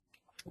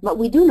 But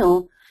we do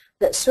know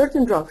that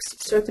certain drugs,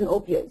 certain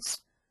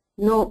opioids,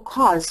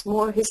 cause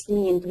more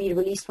histamine to be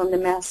released from the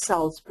mast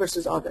cells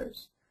versus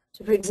others.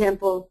 So for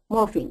example,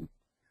 morphine.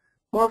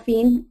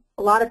 Morphine,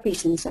 a lot of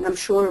patients, and I'm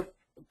sure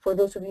for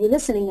those of you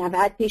listening, have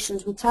had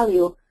patients who tell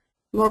you,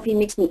 morphine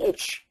makes me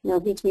itch,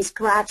 it makes me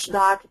scratch,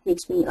 doc, it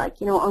makes me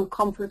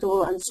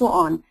uncomfortable, and so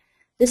on.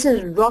 This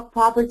is drug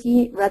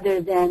property rather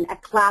than a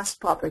class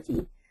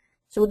property.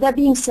 So with that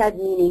being said,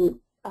 meaning,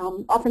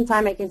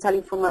 oftentimes I can tell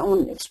you from my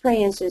own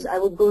experiences, I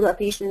would go to a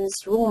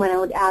patient's room and I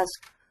would ask,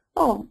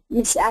 oh,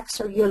 Miss X,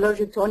 are you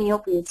allergic to any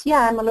opiates?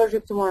 Yeah, I'm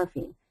allergic to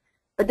morphine.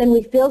 But then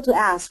we fail to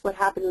ask what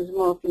happened with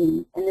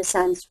morphine, in the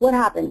sense, what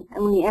happened?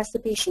 And when you ask the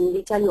patient,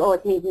 they tell you, oh,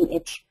 it made me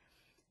itch.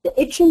 The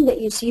itching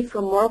that you see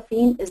from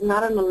morphine is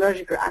not an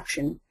allergic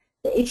reaction.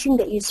 The itching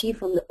that you see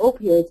from the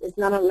opioids is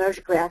not an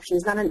allergic reaction.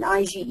 It's not an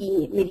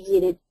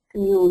IgE-mediated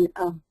immune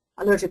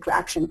allergic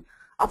reaction.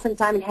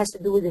 Oftentimes it has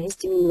to do with the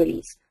histamine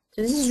release.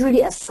 So this is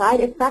really a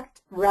side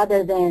effect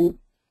rather than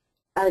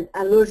an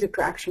allergic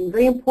reaction.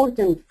 Very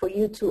important for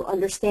you to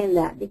understand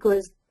that,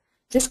 because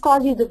just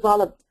because you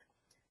develop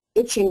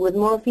itching with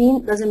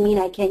morphine doesn't mean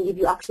I can't give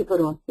you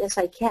oxycodone. Yes,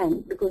 I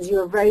can, because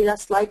you're very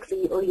less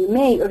likely, or you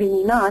may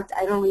not,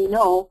 I don't really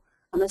know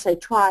unless I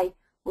try.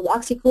 With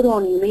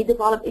oxycodone, you may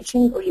develop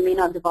itching or you may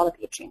not develop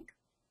itching.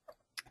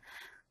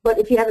 But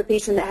if you have a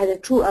patient that has a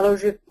true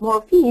allergic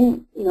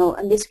morphine,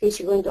 in this case,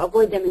 you're going to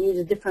avoid them and use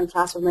a different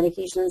class of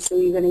medications. So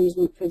you're going to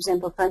use, for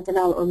example,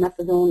 fentanyl or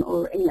methadone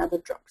or any other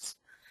drugs.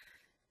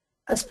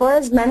 As far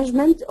as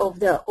management of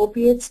the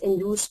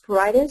opiates-induced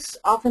pruritus,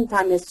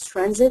 oftentimes it's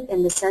transient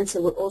in the sense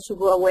it will also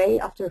go away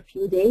after a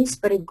few days,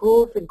 but if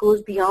it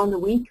goes beyond a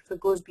week, if it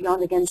goes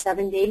beyond, again,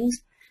 7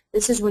 days,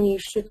 this is when you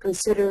should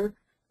consider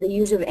the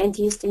use of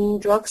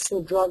antihistamine drugs,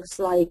 so drugs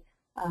like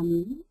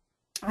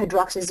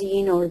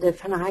hydroxyzine or the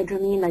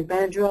phenhydramine like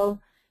Benadryl.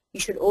 You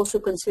should also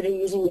consider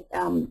using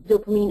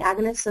dopamine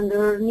agonists, and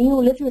there are new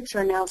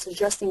literature now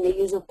suggesting the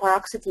use of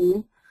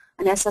paroxetine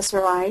and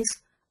SSRIs,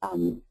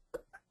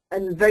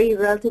 and very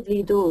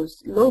relatively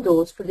low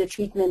dose for the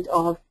treatment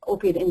of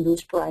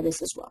opiate-induced pruritus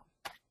as well.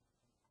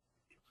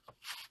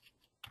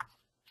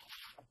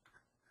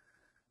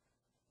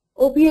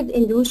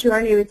 Opiate-induced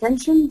urinary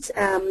retention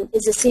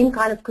is the same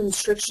kind of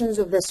constrictions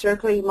of the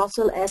circulatory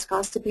muscle as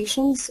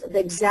constipations. The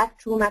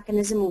exact true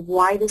mechanism of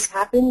why this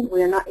happened,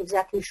 we are not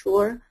exactly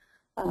sure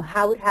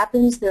how it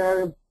happens.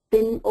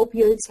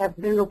 Opioids have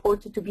been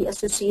reported to be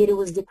associated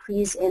with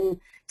decrease in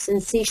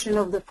sensation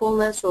of the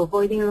fullness or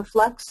voiding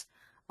reflex.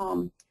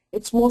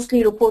 It's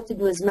mostly reported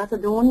with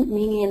methadone,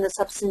 mainly in the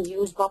substance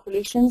use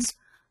populations.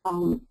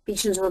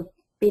 Patients who have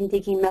been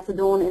taking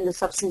methadone in the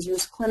substance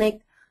use clinic,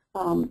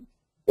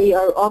 they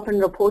are often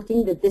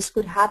reporting that this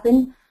could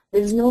happen.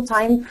 There's no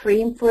time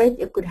frame for it.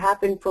 It could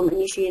happen from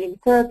initiating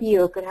therapy,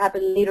 or it could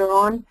happen later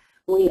on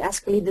when you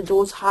escalate the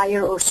dose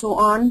higher or so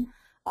on.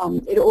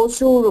 It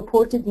also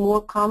reported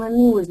more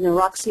commonly with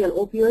neuroxial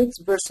opioids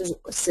versus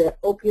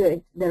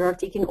opioids that are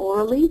taken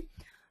orally.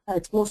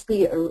 It's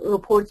mostly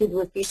reported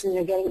with patients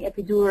that are getting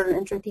epidural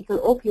and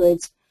intrathecal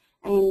opioids,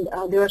 and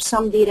there are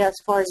some data as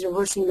far as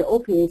reversing the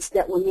opioids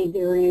that will make the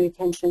urinary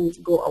retention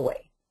go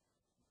away.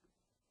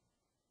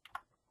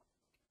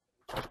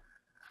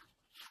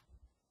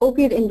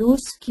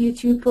 Opioid-induced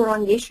Q2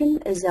 prolongation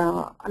is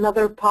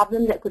another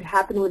problem that could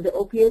happen with the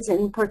opioids, and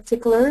in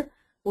particular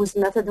with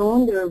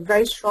methadone. There are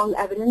very strong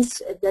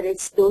evidence that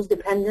it's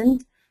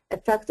dose-dependent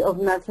effect of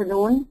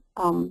methadone.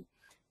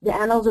 The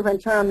Annals of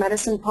Internal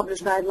Medicine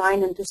published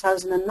guideline in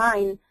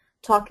 2009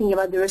 talking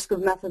about the risk of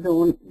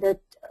methadone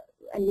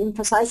and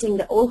emphasizing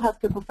that all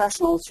healthcare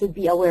professionals should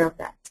be aware of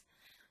that.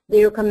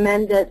 They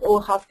recommend that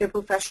all healthcare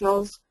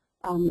professionals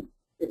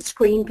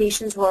screen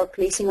patients who are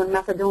placing on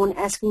methadone,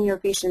 asking your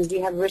patients, do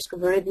you have a risk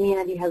of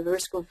arrhythmia? Do you have a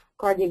risk of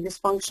cardiac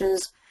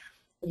dysfunctions?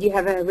 Do you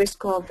have a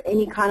risk of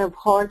any kind of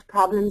heart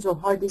problems or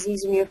heart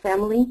disease in your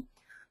family?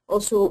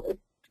 Also, it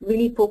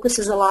really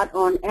focuses a lot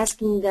on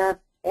asking the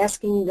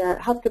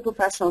healthcare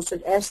professionals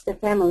should ask the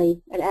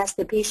family and ask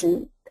the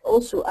patient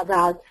also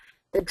about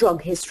the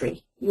drug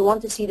history. You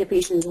want to see the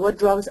patients, what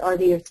drugs are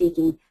they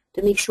taking,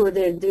 to make sure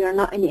that they are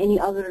not in any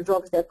other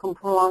drugs that can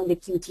prolong the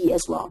QT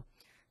as well.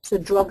 So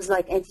drugs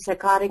like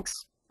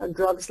antipsychotics, or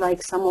drugs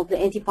like some of the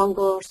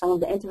antifungal, or some of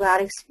the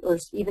antibiotics, or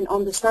even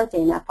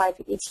ondansetron, a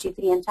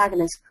 5-HT3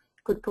 antagonist,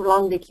 could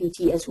prolong the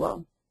QT as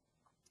well.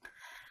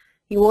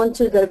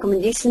 The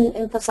recommendation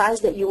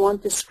emphasized that you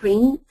want to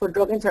screen for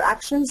drug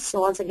interactions.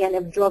 So once again,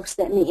 if drugs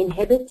that may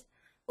inhibit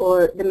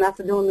or the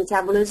methadone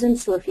metabolism,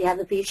 so if you have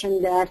a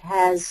patient that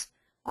has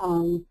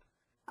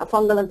a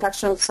fungal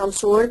infection of some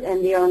sort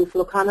and they are on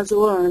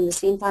fluconazole, and at the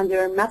same time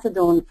they're on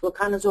methadone,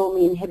 fluconazole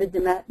may inhibit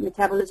the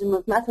metabolism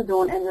of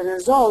methadone, and as a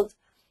result,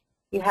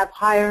 you have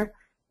higher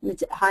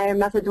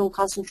methadone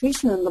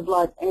concentration in the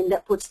blood, and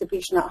that puts the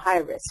patient at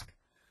higher risk.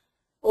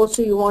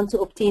 Also, you want to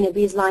obtain a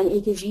baseline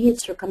EKG.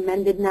 It's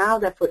recommended now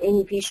that for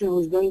any patient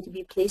who's going to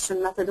be placed on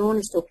methadone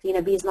is to obtain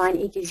a baseline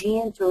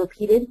EKG and to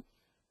repeat it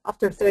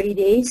after 30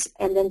 days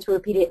and then to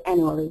repeat it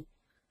annually.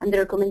 And the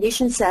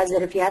recommendation says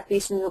that if you have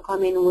patients who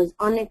come in with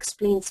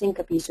unexplained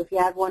syncope, so if you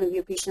have one of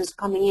your patients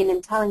coming in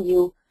and telling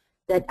you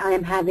that I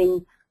am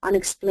having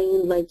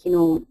unexplained, like,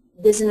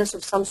 dizziness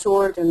of some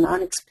sort and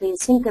unexplained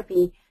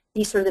syncope,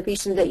 these are the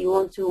patients that you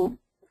want to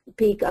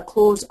pay a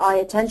close eye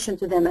attention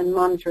to them and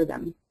monitor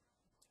them.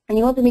 And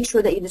you want to make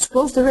sure that you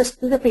disclose the risk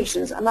to the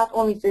patients, and not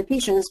only to the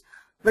patients,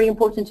 very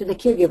important to the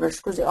caregivers,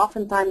 because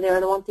oftentimes they are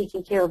the one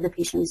taking care of the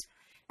patients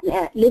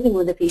and living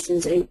with the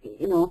patients.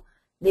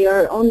 They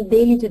are on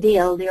daily to day,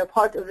 they are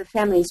part of the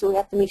family, so we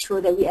have to make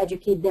sure that we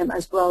educate them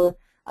as well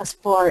as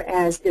far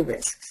as the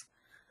risks.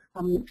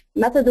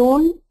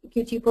 Methadone,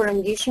 QT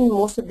prolongation,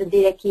 most of the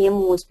data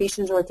came with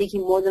patients who are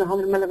taking more than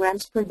 100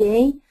 milligrams per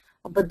day,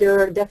 but there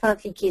are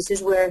definitely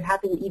cases where it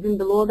happened even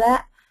below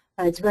that.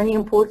 It's very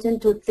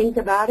important to think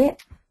about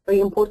it. Very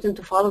important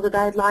to follow the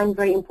guideline,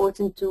 very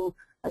important to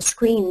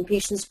screen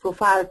patients'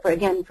 profile for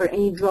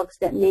any drugs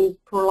that may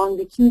prolong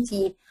the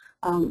QT.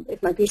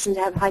 If my patients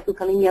have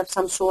hypokalemia of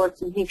some sort,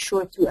 and make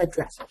sure to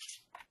address it.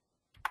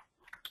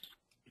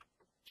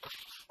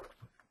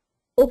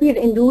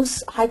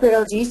 Opioid-induced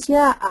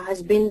hyperalgesia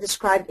has been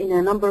described in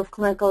a number of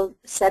clinical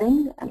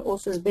settings and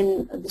also has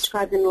been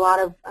described in a lot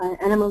of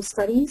animal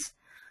studies.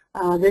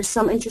 There's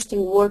some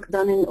interesting work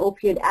done in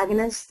opioid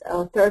agonist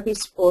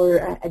therapies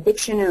for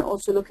addiction and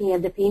also looking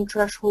at the pain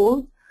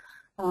threshold.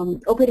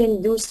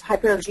 Opioid-induced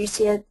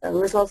hyperalgesia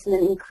results in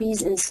an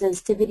increase in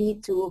sensitivity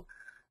to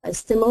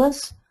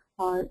stimulus.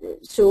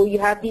 So you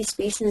have these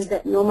patients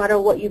that no matter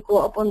what you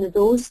go up on the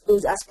dose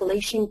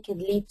escalation can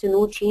lead to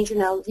no change in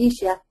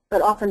algesia,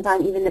 but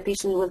oftentimes even the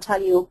patient will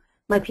tell you,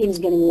 my pain is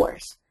getting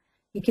worse.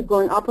 You keep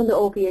going up on the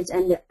opiates,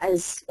 and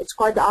it's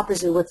quite the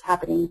opposite of what's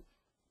happening.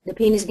 The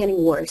pain is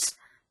getting worse.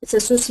 It's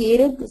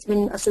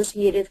been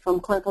associated from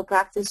clinical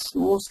practice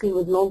mostly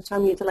with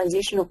long-term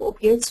utilization of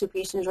opiates, so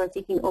patients are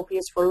taking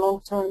opiates for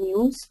long-term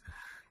use.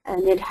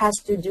 And it has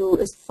to do,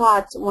 it's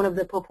thought, one of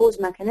the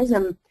proposed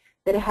mechanisms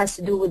that it has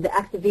to do with the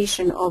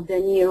activation of the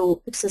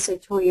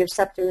neuroexcitatory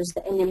receptors,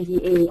 the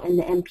NMDA and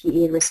the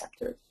MPA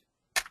receptors.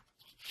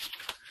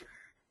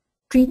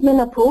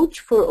 Treatment approach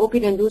for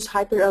opioid-induced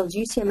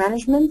hyperalgesia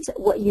management,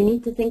 what you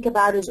need to think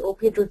about is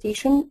opioid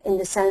rotation, in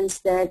the sense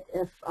that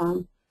if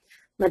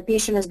my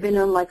patient has been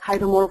on like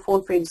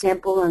hydromorphone, for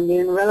example, and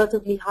they're in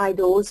relatively high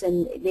dose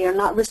and they are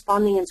not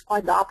responding, it's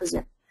quite the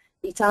opposite.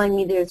 They're telling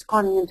me that it's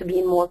causing them to be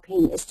in more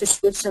pain. It's to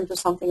switch them to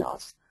something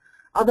else.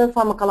 Other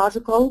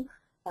pharmacological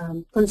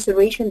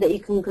consideration that you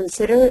can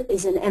consider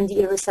is an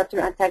MDA receptor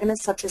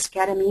antagonist such as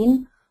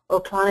ketamine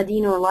or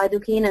clonidine or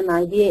lidocaine, and the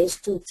idea is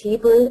to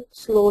taper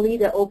slowly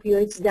the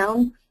opioids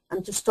down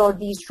and to start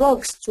these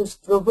drugs to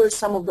reverse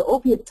some of the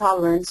opiate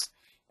tolerance,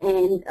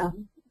 and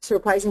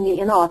surprisingly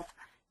enough,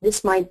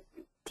 this might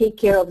take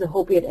care of the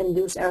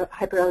opiate-induced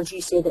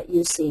hyperalgesia that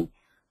you see.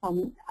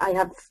 I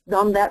have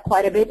done that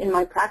quite a bit in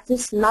my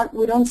practice.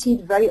 We don't see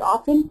it very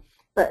often,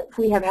 but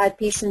we have had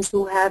patients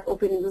who have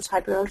opioid-induced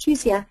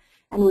hyperalgesia,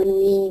 And when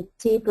we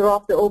taper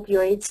off the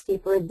opioids,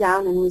 taper it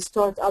down, and we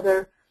start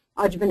other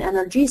adjuvant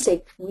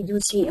analgesic, we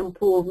do see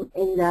improvement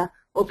in the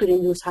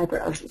opioid-induced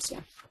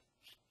hyperalgesia.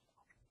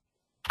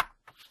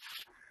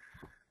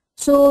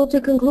 So to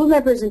conclude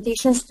my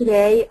presentations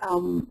today,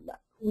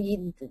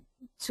 we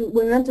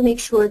want to make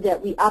sure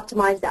that we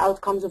optimize the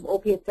outcomes of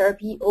opiate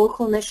therapy. All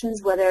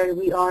clinicians, whether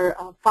we are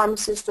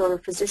pharmacists or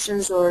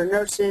physicians or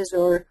nurses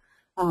or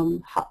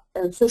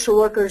social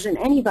workers and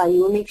anybody,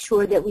 will make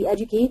sure that we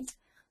educate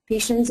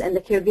patients and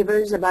the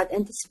caregivers about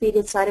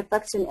anticipated side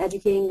effects and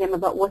educating them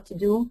about what to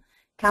do,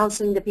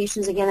 counseling the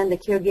patients again and the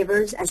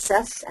caregivers,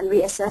 assess and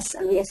reassess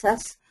and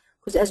reassess,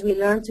 because as we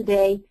learned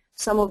today,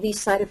 some of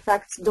these side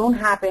effects don't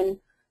happen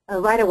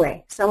right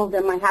away. Some of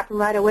them might happen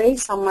right away,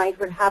 some might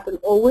happen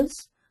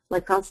always,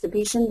 like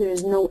constipation.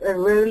 It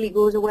rarely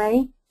goes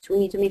away, so we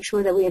need to make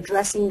sure that we're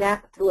addressing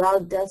that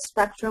throughout the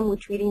spectrum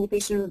with treating the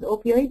patient with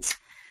opioids,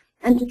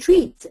 and to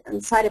treat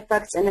side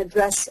effects and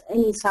address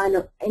any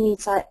toxicities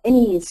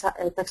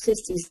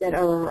that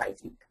are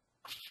arising.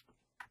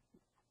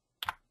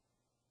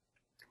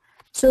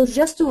 So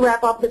just to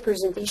wrap up the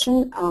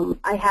presentation,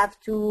 I have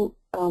two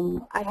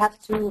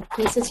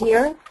cases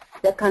here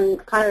that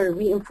kind of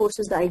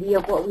reinforces the idea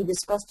of what we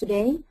discussed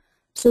today.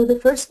 So the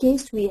first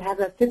case, we have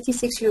a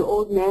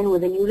 56-year-old man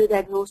with a newly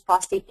diagnosed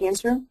prostate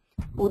cancer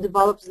who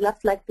develops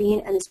left leg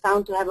pain and is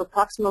found to have a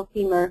proximal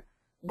femur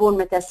bone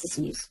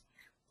metastases.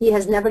 He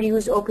has never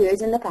used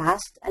opioids in the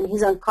past, and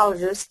his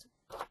oncologist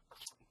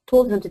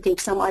told him to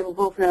take some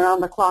ibuprofen around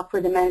the clock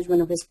for the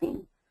management of his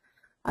pain.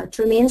 It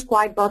remains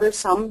quite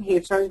bothersome. He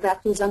returns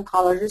back to his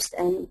oncologist,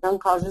 and the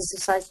oncologist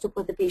decides to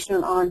put the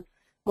patient on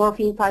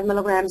morphine 5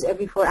 milligrams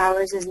every 4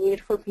 hours as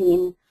needed for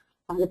pain.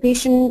 The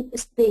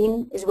patient's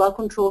pain is well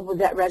controlled with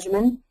that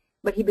regimen,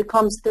 but he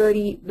becomes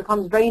very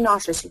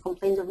nauseous. He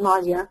complains of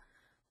nausea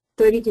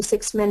 30 to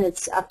 6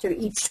 minutes after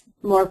each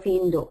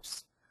morphine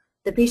dose.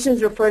 The patient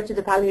is referred to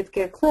the palliative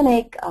care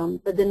clinic,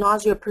 but the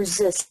nausea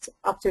persists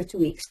after 2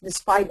 weeks.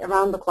 Despite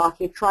around the clock,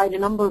 he tried a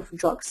number of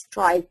drugs,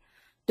 tried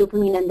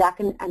dopamine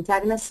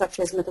antagonists such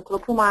as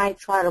metoclopramide,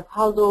 tried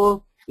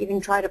Haldol, even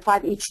tried a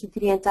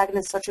 5-HT3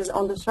 antagonist such as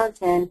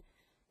ondansetron.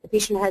 The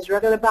patient has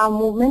regular bowel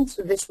movement,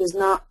 so this was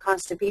not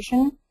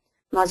constipation,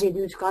 nausea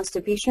due to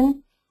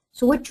constipation.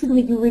 So what should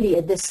we do really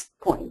at this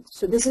point?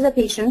 So this is a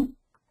patient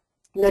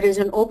that is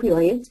an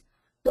opioid.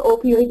 The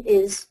opioid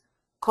is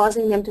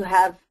causing them to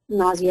have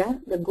nausea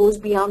that goes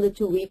beyond the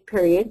 2-week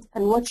period,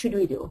 and what should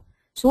we do?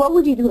 So what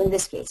would you do in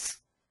this case?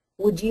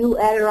 Would you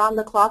add around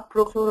the clock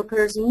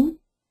prochlorperazine?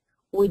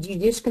 Would you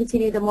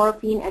discontinue the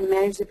morphine and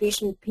manage the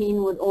patient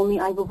pain with only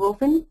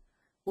ibuprofen?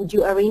 Would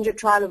you arrange a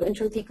trial of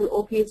intrathecal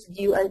opiates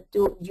due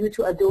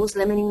to a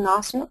dose-limiting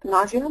nausea?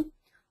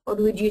 Or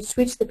would you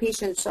switch the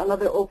patient to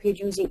another opiate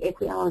using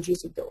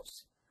equianalgesic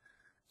dose?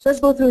 So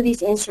let's go through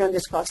these answers and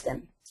discuss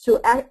them.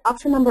 So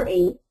option number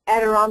A,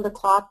 add around the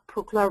clock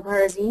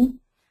prochlorperazine.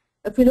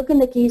 If we look in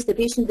the case, the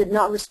patient did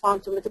not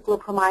respond to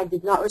metoclopramide,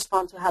 did not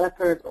respond to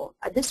haloperidol.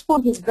 At this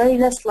point, it's very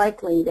less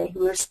likely that he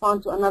will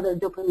respond to another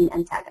dopamine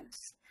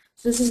antagonist.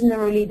 So this isn't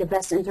really the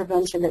best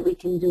intervention that we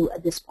can do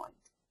at this point.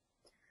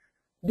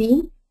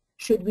 B,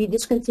 should we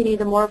discontinue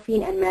the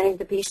morphine and manage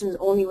the patients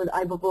only with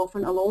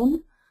ibuprofen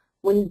alone?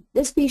 When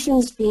this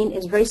patient's pain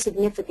is very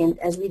significant,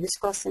 as we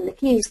discussed in the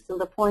case, to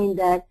the point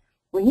that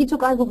when he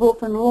took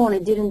ibuprofen alone,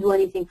 it didn't do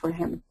anything for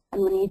him.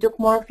 And when he took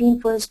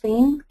morphine for his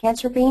pain,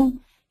 cancer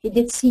pain, he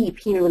did see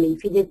pain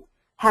relief. He did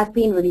have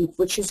pain relief,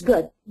 which is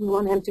good. We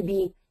want him to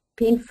be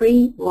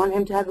pain-free. We want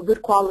him to have a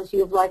good quality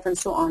of life and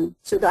so on.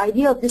 So the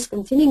idea of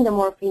discontinuing the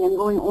morphine and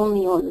going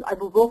only on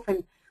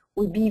ibuprofen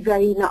would be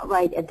very not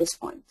right at this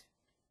point.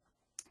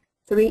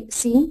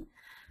 3C,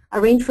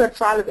 arrange for a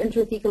trial of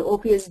intrathecal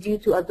opiates due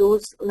to a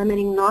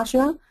dose-limiting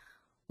nausea.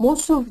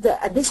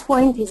 At this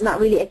point, he's not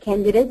really a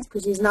candidate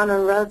because he's not on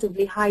a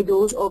relatively high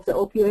dose of the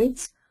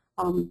opioids.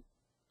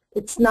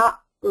 It's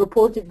not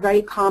reported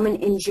very common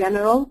in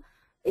general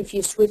if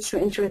you switch to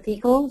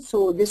intrathecal,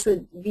 so this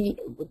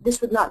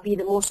would not be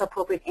the most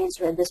appropriate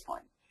answer at this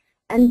point.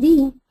 And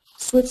D,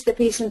 switch the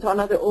patient to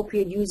another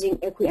opioid using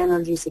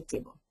equianalgesic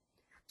table.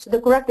 So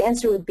the correct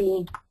answer would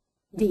be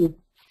D.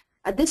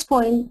 At this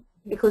point,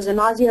 because the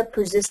nausea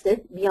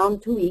persisted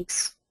beyond 2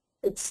 weeks,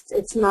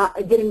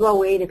 it didn't go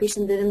away, the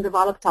patient didn't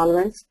develop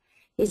tolerance,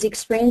 he's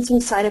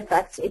experiencing side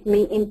effects, it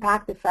may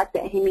impact the fact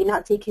that he may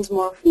not take his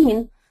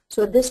morphine.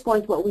 So at this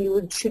point, what we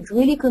should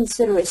really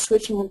consider is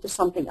switching him to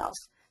something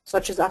else,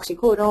 such as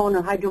oxycodone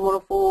or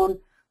hydromorphone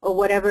or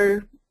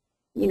whatever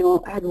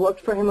had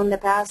worked for him in the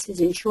past, his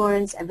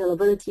insurance,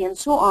 availability, and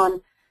so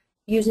on.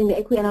 Using the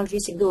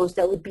equianalgesic dose,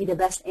 that would be the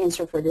best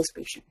answer for this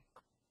patient.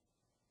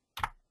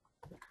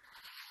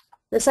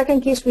 The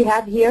second case we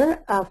have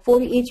here, a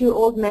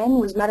 48-year-old man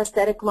with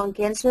metastatic lung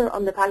cancer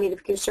on the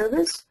palliative care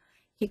service.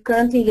 He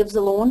currently lives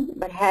alone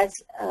but has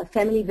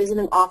family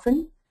visiting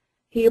often.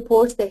 He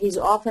reports that he's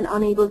often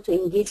unable to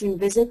engage in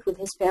visit with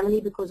his family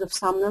because of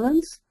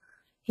somnolence.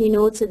 He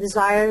notes a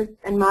desire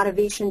and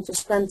motivation to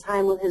spend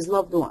time with his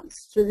loved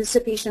ones. So this is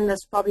a patient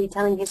that's probably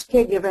telling his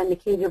caregiver, and the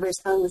caregiver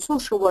is telling the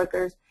social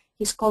workers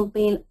he's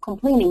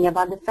complaining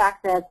about the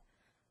fact that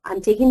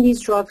I'm taking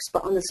these drugs,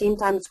 but on the same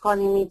time it's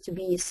causing me to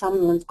be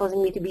somnolent, it's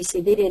causing me to be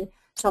sedated,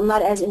 so I'm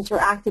not as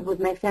interactive with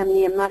my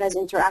family, I'm not as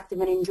interactive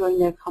and enjoying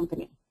their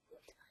company.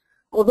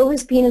 Although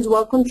his pain is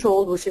well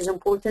controlled, which is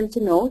important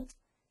to note,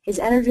 his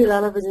energy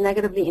level is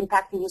negatively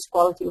impacting his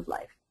quality of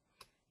life.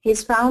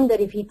 He's found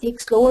that if he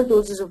takes lower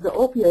doses of the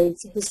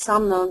opioids, his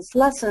somnolence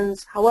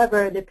lessens,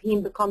 however, the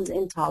pain becomes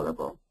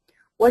intolerable.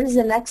 What is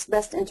the next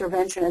best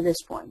intervention at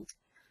this point?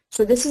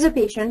 So this is a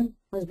patient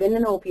who has been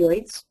on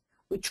opioids.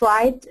 We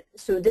tried,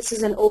 so this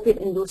is an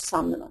opiate-induced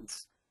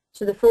somnolence.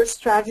 So the first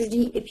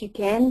strategy, if you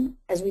can,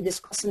 as we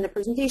discussed in the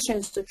presentation,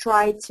 is to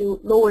try to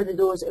lower the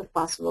dose if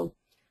possible.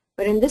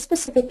 But in this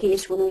specific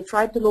case, when we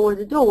tried to lower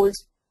the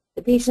dose,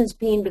 the patient's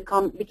pain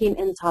became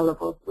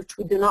intolerable, which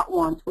we do not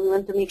want. We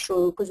want to make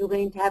sure, because we're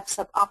going to have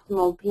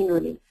suboptimal pain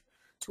relief.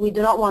 So we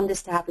do not want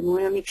this to happen. We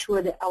want to make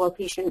sure that our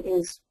patient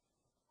is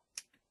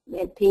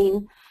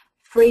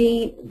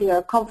pain-free, they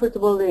are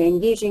comfortable, they're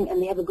engaging,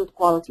 and they have a good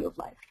quality of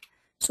life.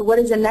 So what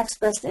is the next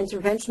best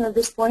intervention at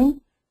this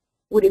point?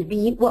 Would it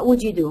be, what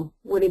would you do?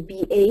 Would it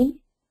be A,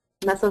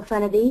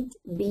 methylphenidate,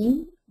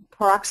 B,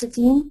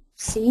 paroxetine,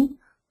 C,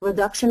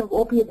 reduction of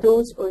opiate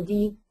dose, or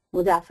D,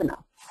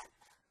 modafinil?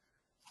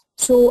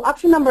 So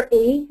option number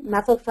A,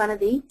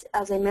 methylphenidate,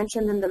 as I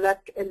mentioned in the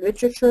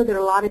literature, there are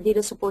a lot of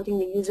data supporting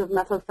the use of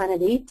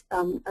methylphenidate.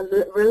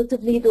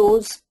 Relatively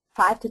dose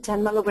 5 to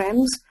 10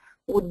 milligrams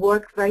would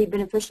work very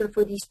beneficial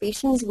for these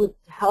patients, would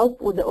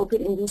help with the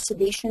opiate-induced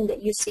sedation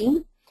that you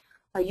see.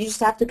 You just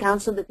have to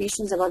counsel the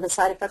patients about the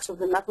side effects of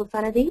the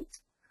methylphenidate.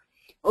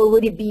 Or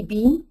would it be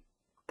B,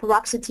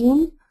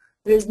 paroxetine?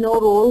 There is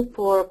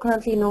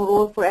currently no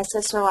role for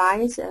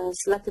SSRIs,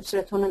 selective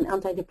serotonin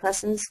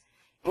antidepressants,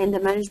 and the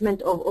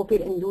management of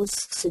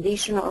opiate-induced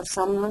sedation or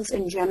somnolence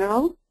in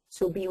general.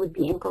 So B would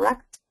be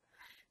incorrect.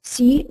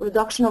 C,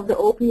 reduction of the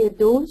opiate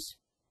dose.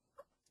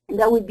 And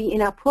that would be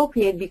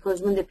inappropriate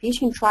because when the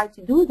patient tried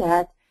to do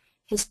that,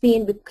 his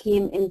pain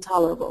became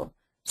intolerable.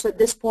 So at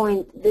this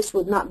point, this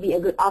would not be a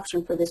good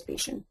option for this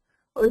patient.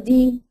 Or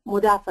D,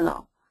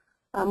 modafinil.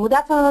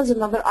 Modafinil is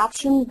another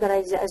option that,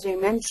 as I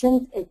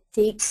mentioned, it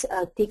takes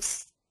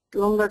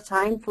longer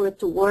time for it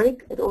to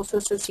work. It also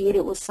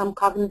associated with some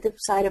cognitive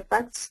side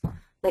effects,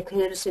 like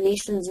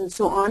hallucinations and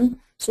so on.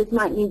 So it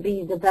might not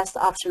be the best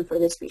option for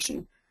this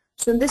patient.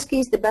 So in this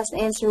case, the best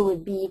answer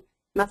would be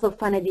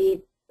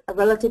methylphenidate, a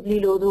relatively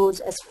low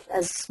dose,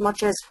 as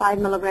much as 5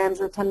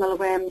 milligrams or 10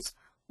 milligrams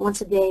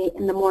once a day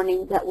in the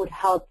morning. That would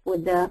help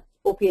with the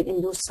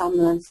opiate-induced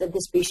somnolence that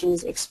this patient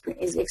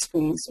is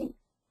experiencing.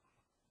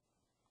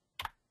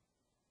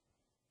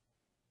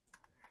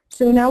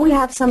 So now we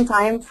have some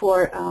time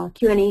for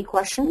Q&A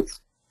questions.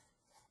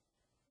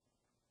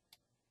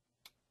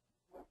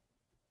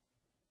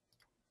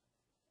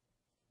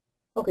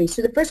 Okay,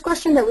 so the first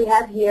question that we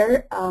have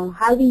here,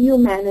 how do you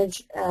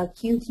manage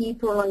QT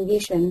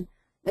prolongation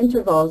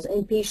intervals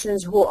in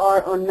patients who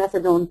are on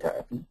methadone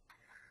therapy?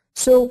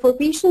 So for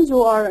patients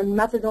who are on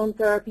methadone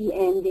therapy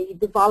and they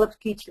develop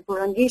QT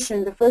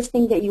prolongation, the first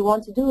thing that you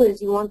want to do is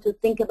you want to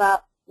think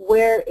about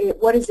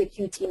what is the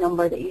QT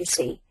number that you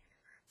see.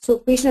 So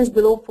if patient is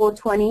below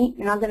 420,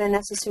 you're not going to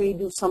necessarily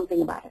do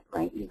something about it,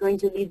 right? You're going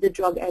to leave the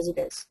drug as it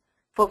is.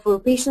 For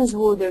patients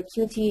who their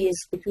QT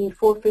is between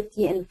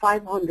 450 and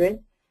 500,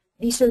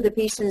 these are the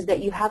patients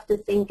that you have to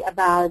think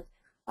about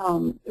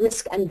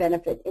risk and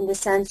benefit. In the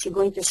sense, you're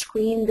going to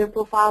screen their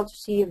profile to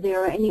see if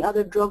there are any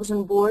other drugs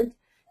on board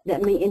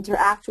that may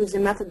interact with the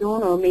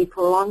methadone or may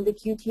prolong the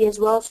QT as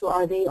well. So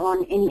are they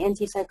on any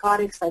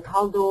antipsychotics like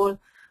Haldol?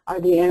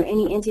 Are there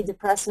any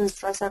antidepressants,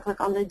 tricyclic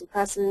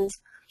antidepressants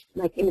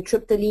like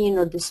amitriptyline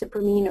or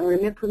desipramine or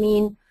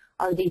imipramine?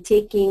 Are they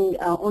taking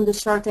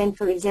ondansetron,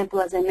 for example,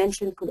 as I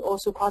mentioned, could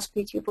also cause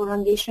QT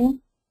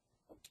prolongation?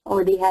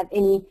 Or they have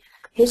any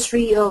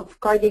history of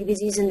cardiac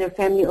disease in their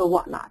family or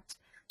whatnot.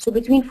 So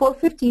between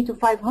 450 to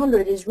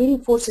 500 is really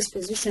forces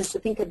physicians to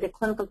think of the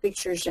clinical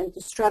pictures and to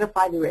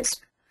stratify the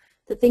risk,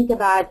 to think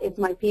about if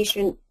my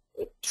patient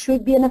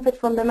should benefit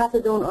from the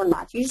methadone or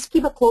not. You just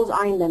keep a close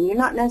eye on them. You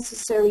don't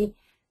necessarily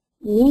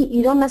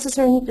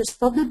need to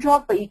stop the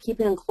drug, but you keep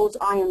a close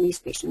eye on these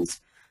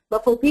patients.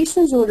 But for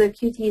patients who their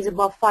QT is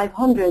above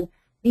 500,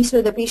 these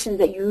are the patients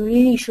that you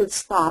really should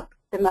stop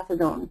the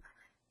methadone.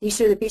 These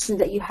are the patients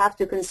that you have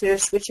to consider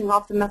switching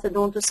off the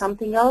methadone to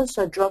something else,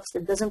 or drugs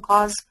that doesn't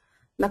cause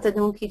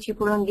methadone QT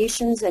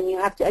prolongations, and you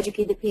have to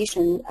educate the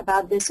patient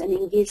about this and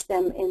engage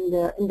them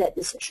in that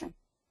decision.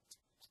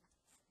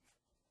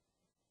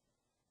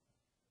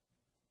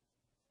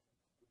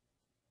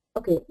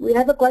 Okay, we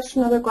have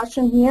another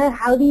question here.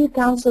 How do you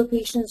counsel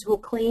patients who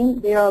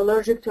claim they are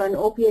allergic to an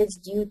opiate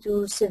due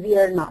to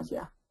severe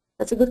nausea?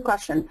 That's a good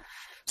question.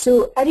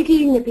 So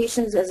educating the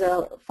patients as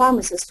a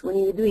pharmacist when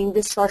you're doing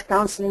discharge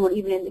counseling or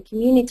even in the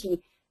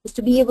community is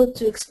to be able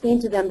to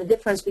explain to them the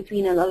difference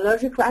between an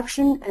allergic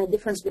reaction and a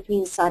difference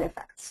between side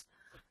effects.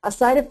 A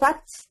side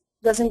effect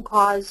doesn't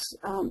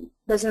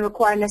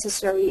require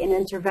necessarily an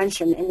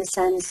intervention in the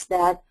sense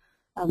that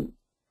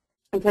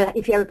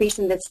if you have a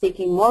patient that's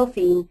taking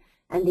morphine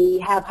and they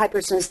have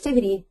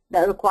hypersensitivity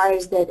that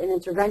requires that in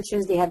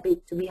interventions they have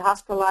to be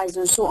hospitalized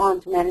and so on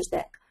to manage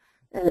that.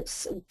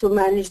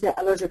 The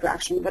allergic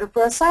reaction. But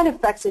for side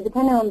effects, it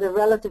depends on the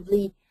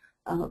relatively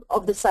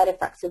of the side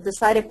effects. If the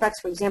side effects,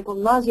 for example,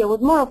 nausea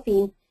with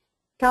morphine,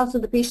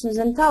 counsel the patients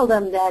and tell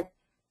them that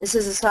this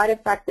is a side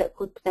effect that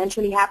could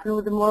potentially happen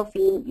with the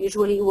morphine.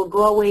 Usually it will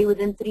go away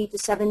within 3 to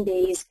 7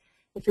 days.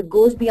 If it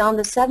goes beyond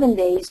the 7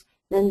 days,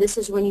 then this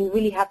is when you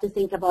really have to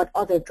think about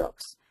other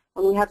drugs.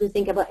 And we have to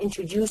think about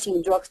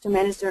introducing drugs to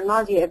manage their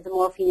nausea if the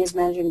morphine is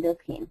managing their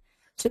pain.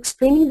 So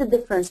explaining the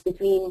difference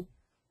between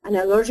an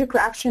allergic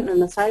reaction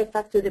and a side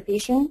effect to the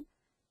patient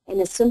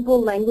in a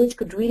simple language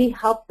could really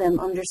help them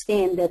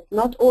understand that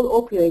not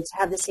all opioids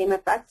have the same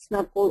effects,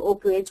 not all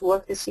opioids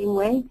work the same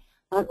way,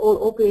 not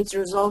all opioids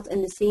result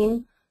in the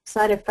same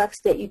side effects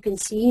that you can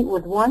see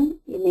with one.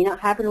 It may not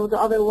happen with the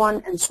other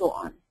one, and so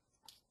on.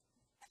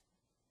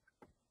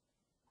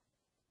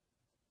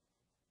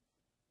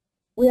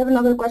 We have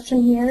another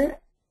question here.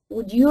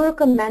 Would you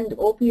recommend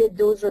opioid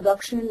dose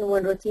reduction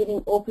when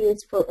rotating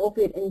opioids for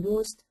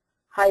opioid-induced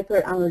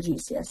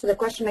hyperalgesia? So the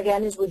question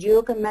again is, would you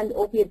recommend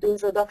opioid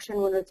dose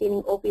reduction when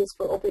rotating opiates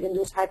for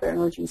opioid-induced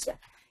hyperalgesia?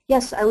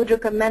 Yes, I would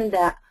recommend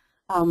that.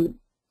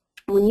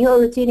 When you are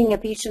rotating a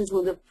patient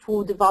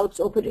who develops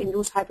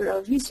opioid-induced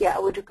hyperalgesia, I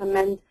would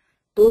recommend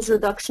dose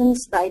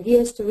reductions. The idea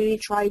is to really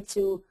try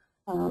to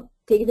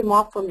take them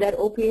off from that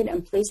opioid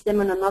and place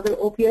them on another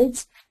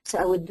opioids. So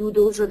I would do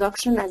dose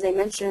reduction. As I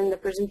mentioned in the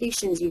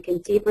presentations, you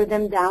can taper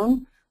them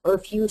down, or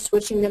if you're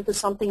switching them to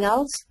something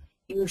else,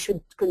 you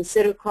should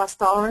consider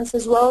cross-tolerance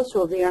as well.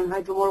 So if they are on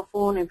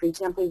hydromorphone, and for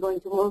example, you're going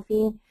to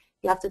morphine,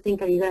 you have to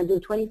think, are you going to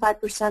do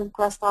 25%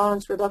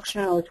 cross-tolerance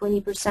reduction, or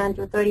 20%,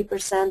 or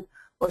 30%,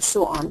 or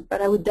so on.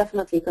 But I would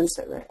definitely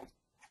consider it.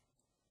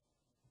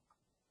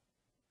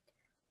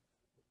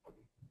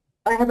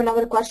 I have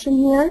another question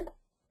here.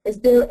 Is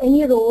there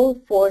any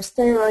role for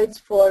steroids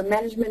for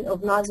management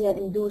of nausea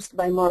induced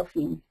by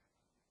morphine?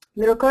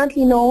 There are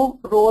currently no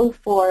role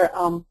for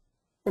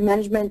the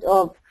management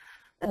of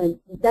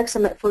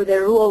for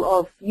the role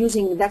of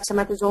using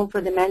dexamethasone for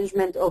the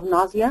management of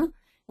nausea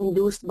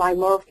induced by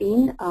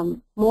morphine.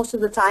 Most of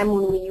the time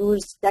when we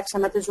use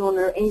dexamethasone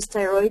or any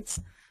steroids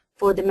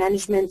for the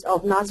management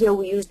of nausea,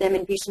 we use them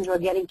in patients who are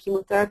getting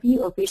chemotherapy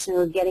or patients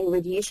who are getting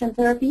radiation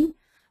therapy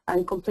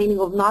and complaining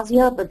of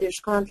nausea, but there's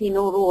currently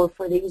no role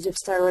for the use of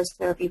steroid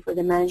therapy for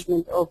the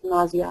management of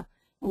nausea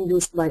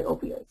induced by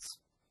opioids.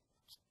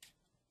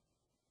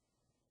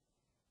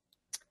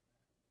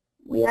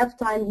 We have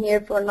time here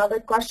for another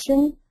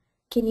question.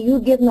 Can you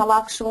give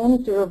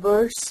naloxone to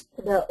reverse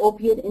the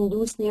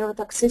opioid-induced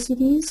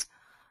neurotoxicities?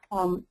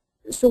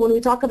 So when we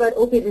talk about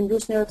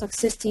opioid-induced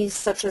neurotoxicities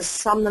such as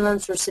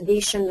somnolence or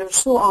sedation or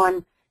so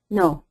on,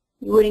 no,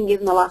 you wouldn't give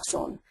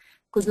naloxone,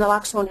 because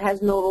naloxone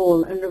has no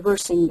role in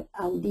reversing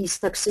these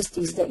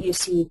toxicities that you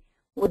see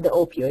with the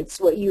opioids.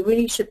 What you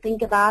really should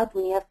think about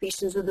when you have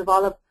patients who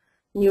develop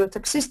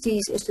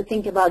neurotoxicities is to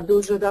think about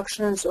dose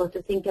reductions, or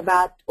to think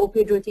about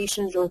opioid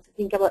rotations, or to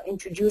think about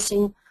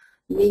introducing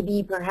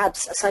maybe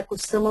perhaps a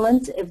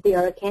psychostimulant if they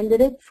are a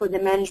candidate for the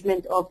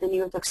management of the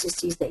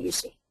neurotoxicities that you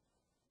see.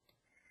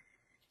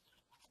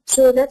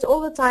 So that's all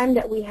the time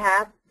that we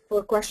have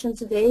for questions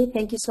today.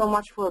 Thank you so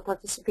much for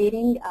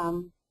participating.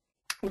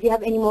 If you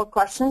have any more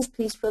questions,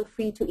 please feel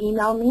free to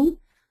email me.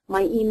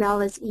 My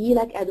email is E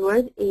like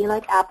Edward, A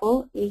like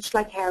Apple, H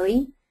like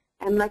Harry,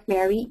 M like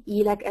Mary,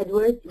 E like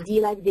Edward,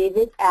 D like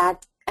David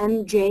at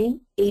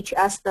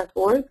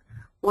mjhs.org.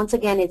 Once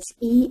again, it's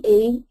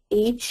EAHMED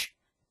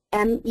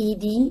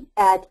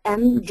at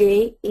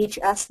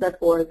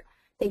mjhs.org.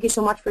 Thank you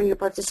so much for your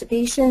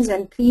participations,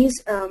 and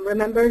please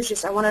remember,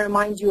 I want to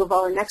remind you of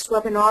our next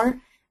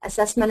webinar,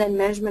 Assessment and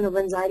Management of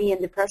Anxiety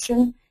and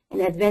Depression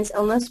in Advanced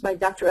Illness by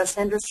Dr.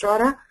 Alessandra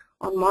Strada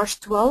on March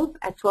 12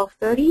 at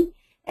 12:30,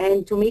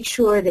 and to make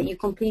sure that you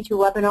complete your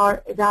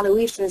webinar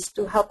evaluations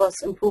to help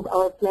us improve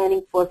our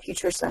planning for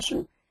future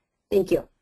session. Thank you.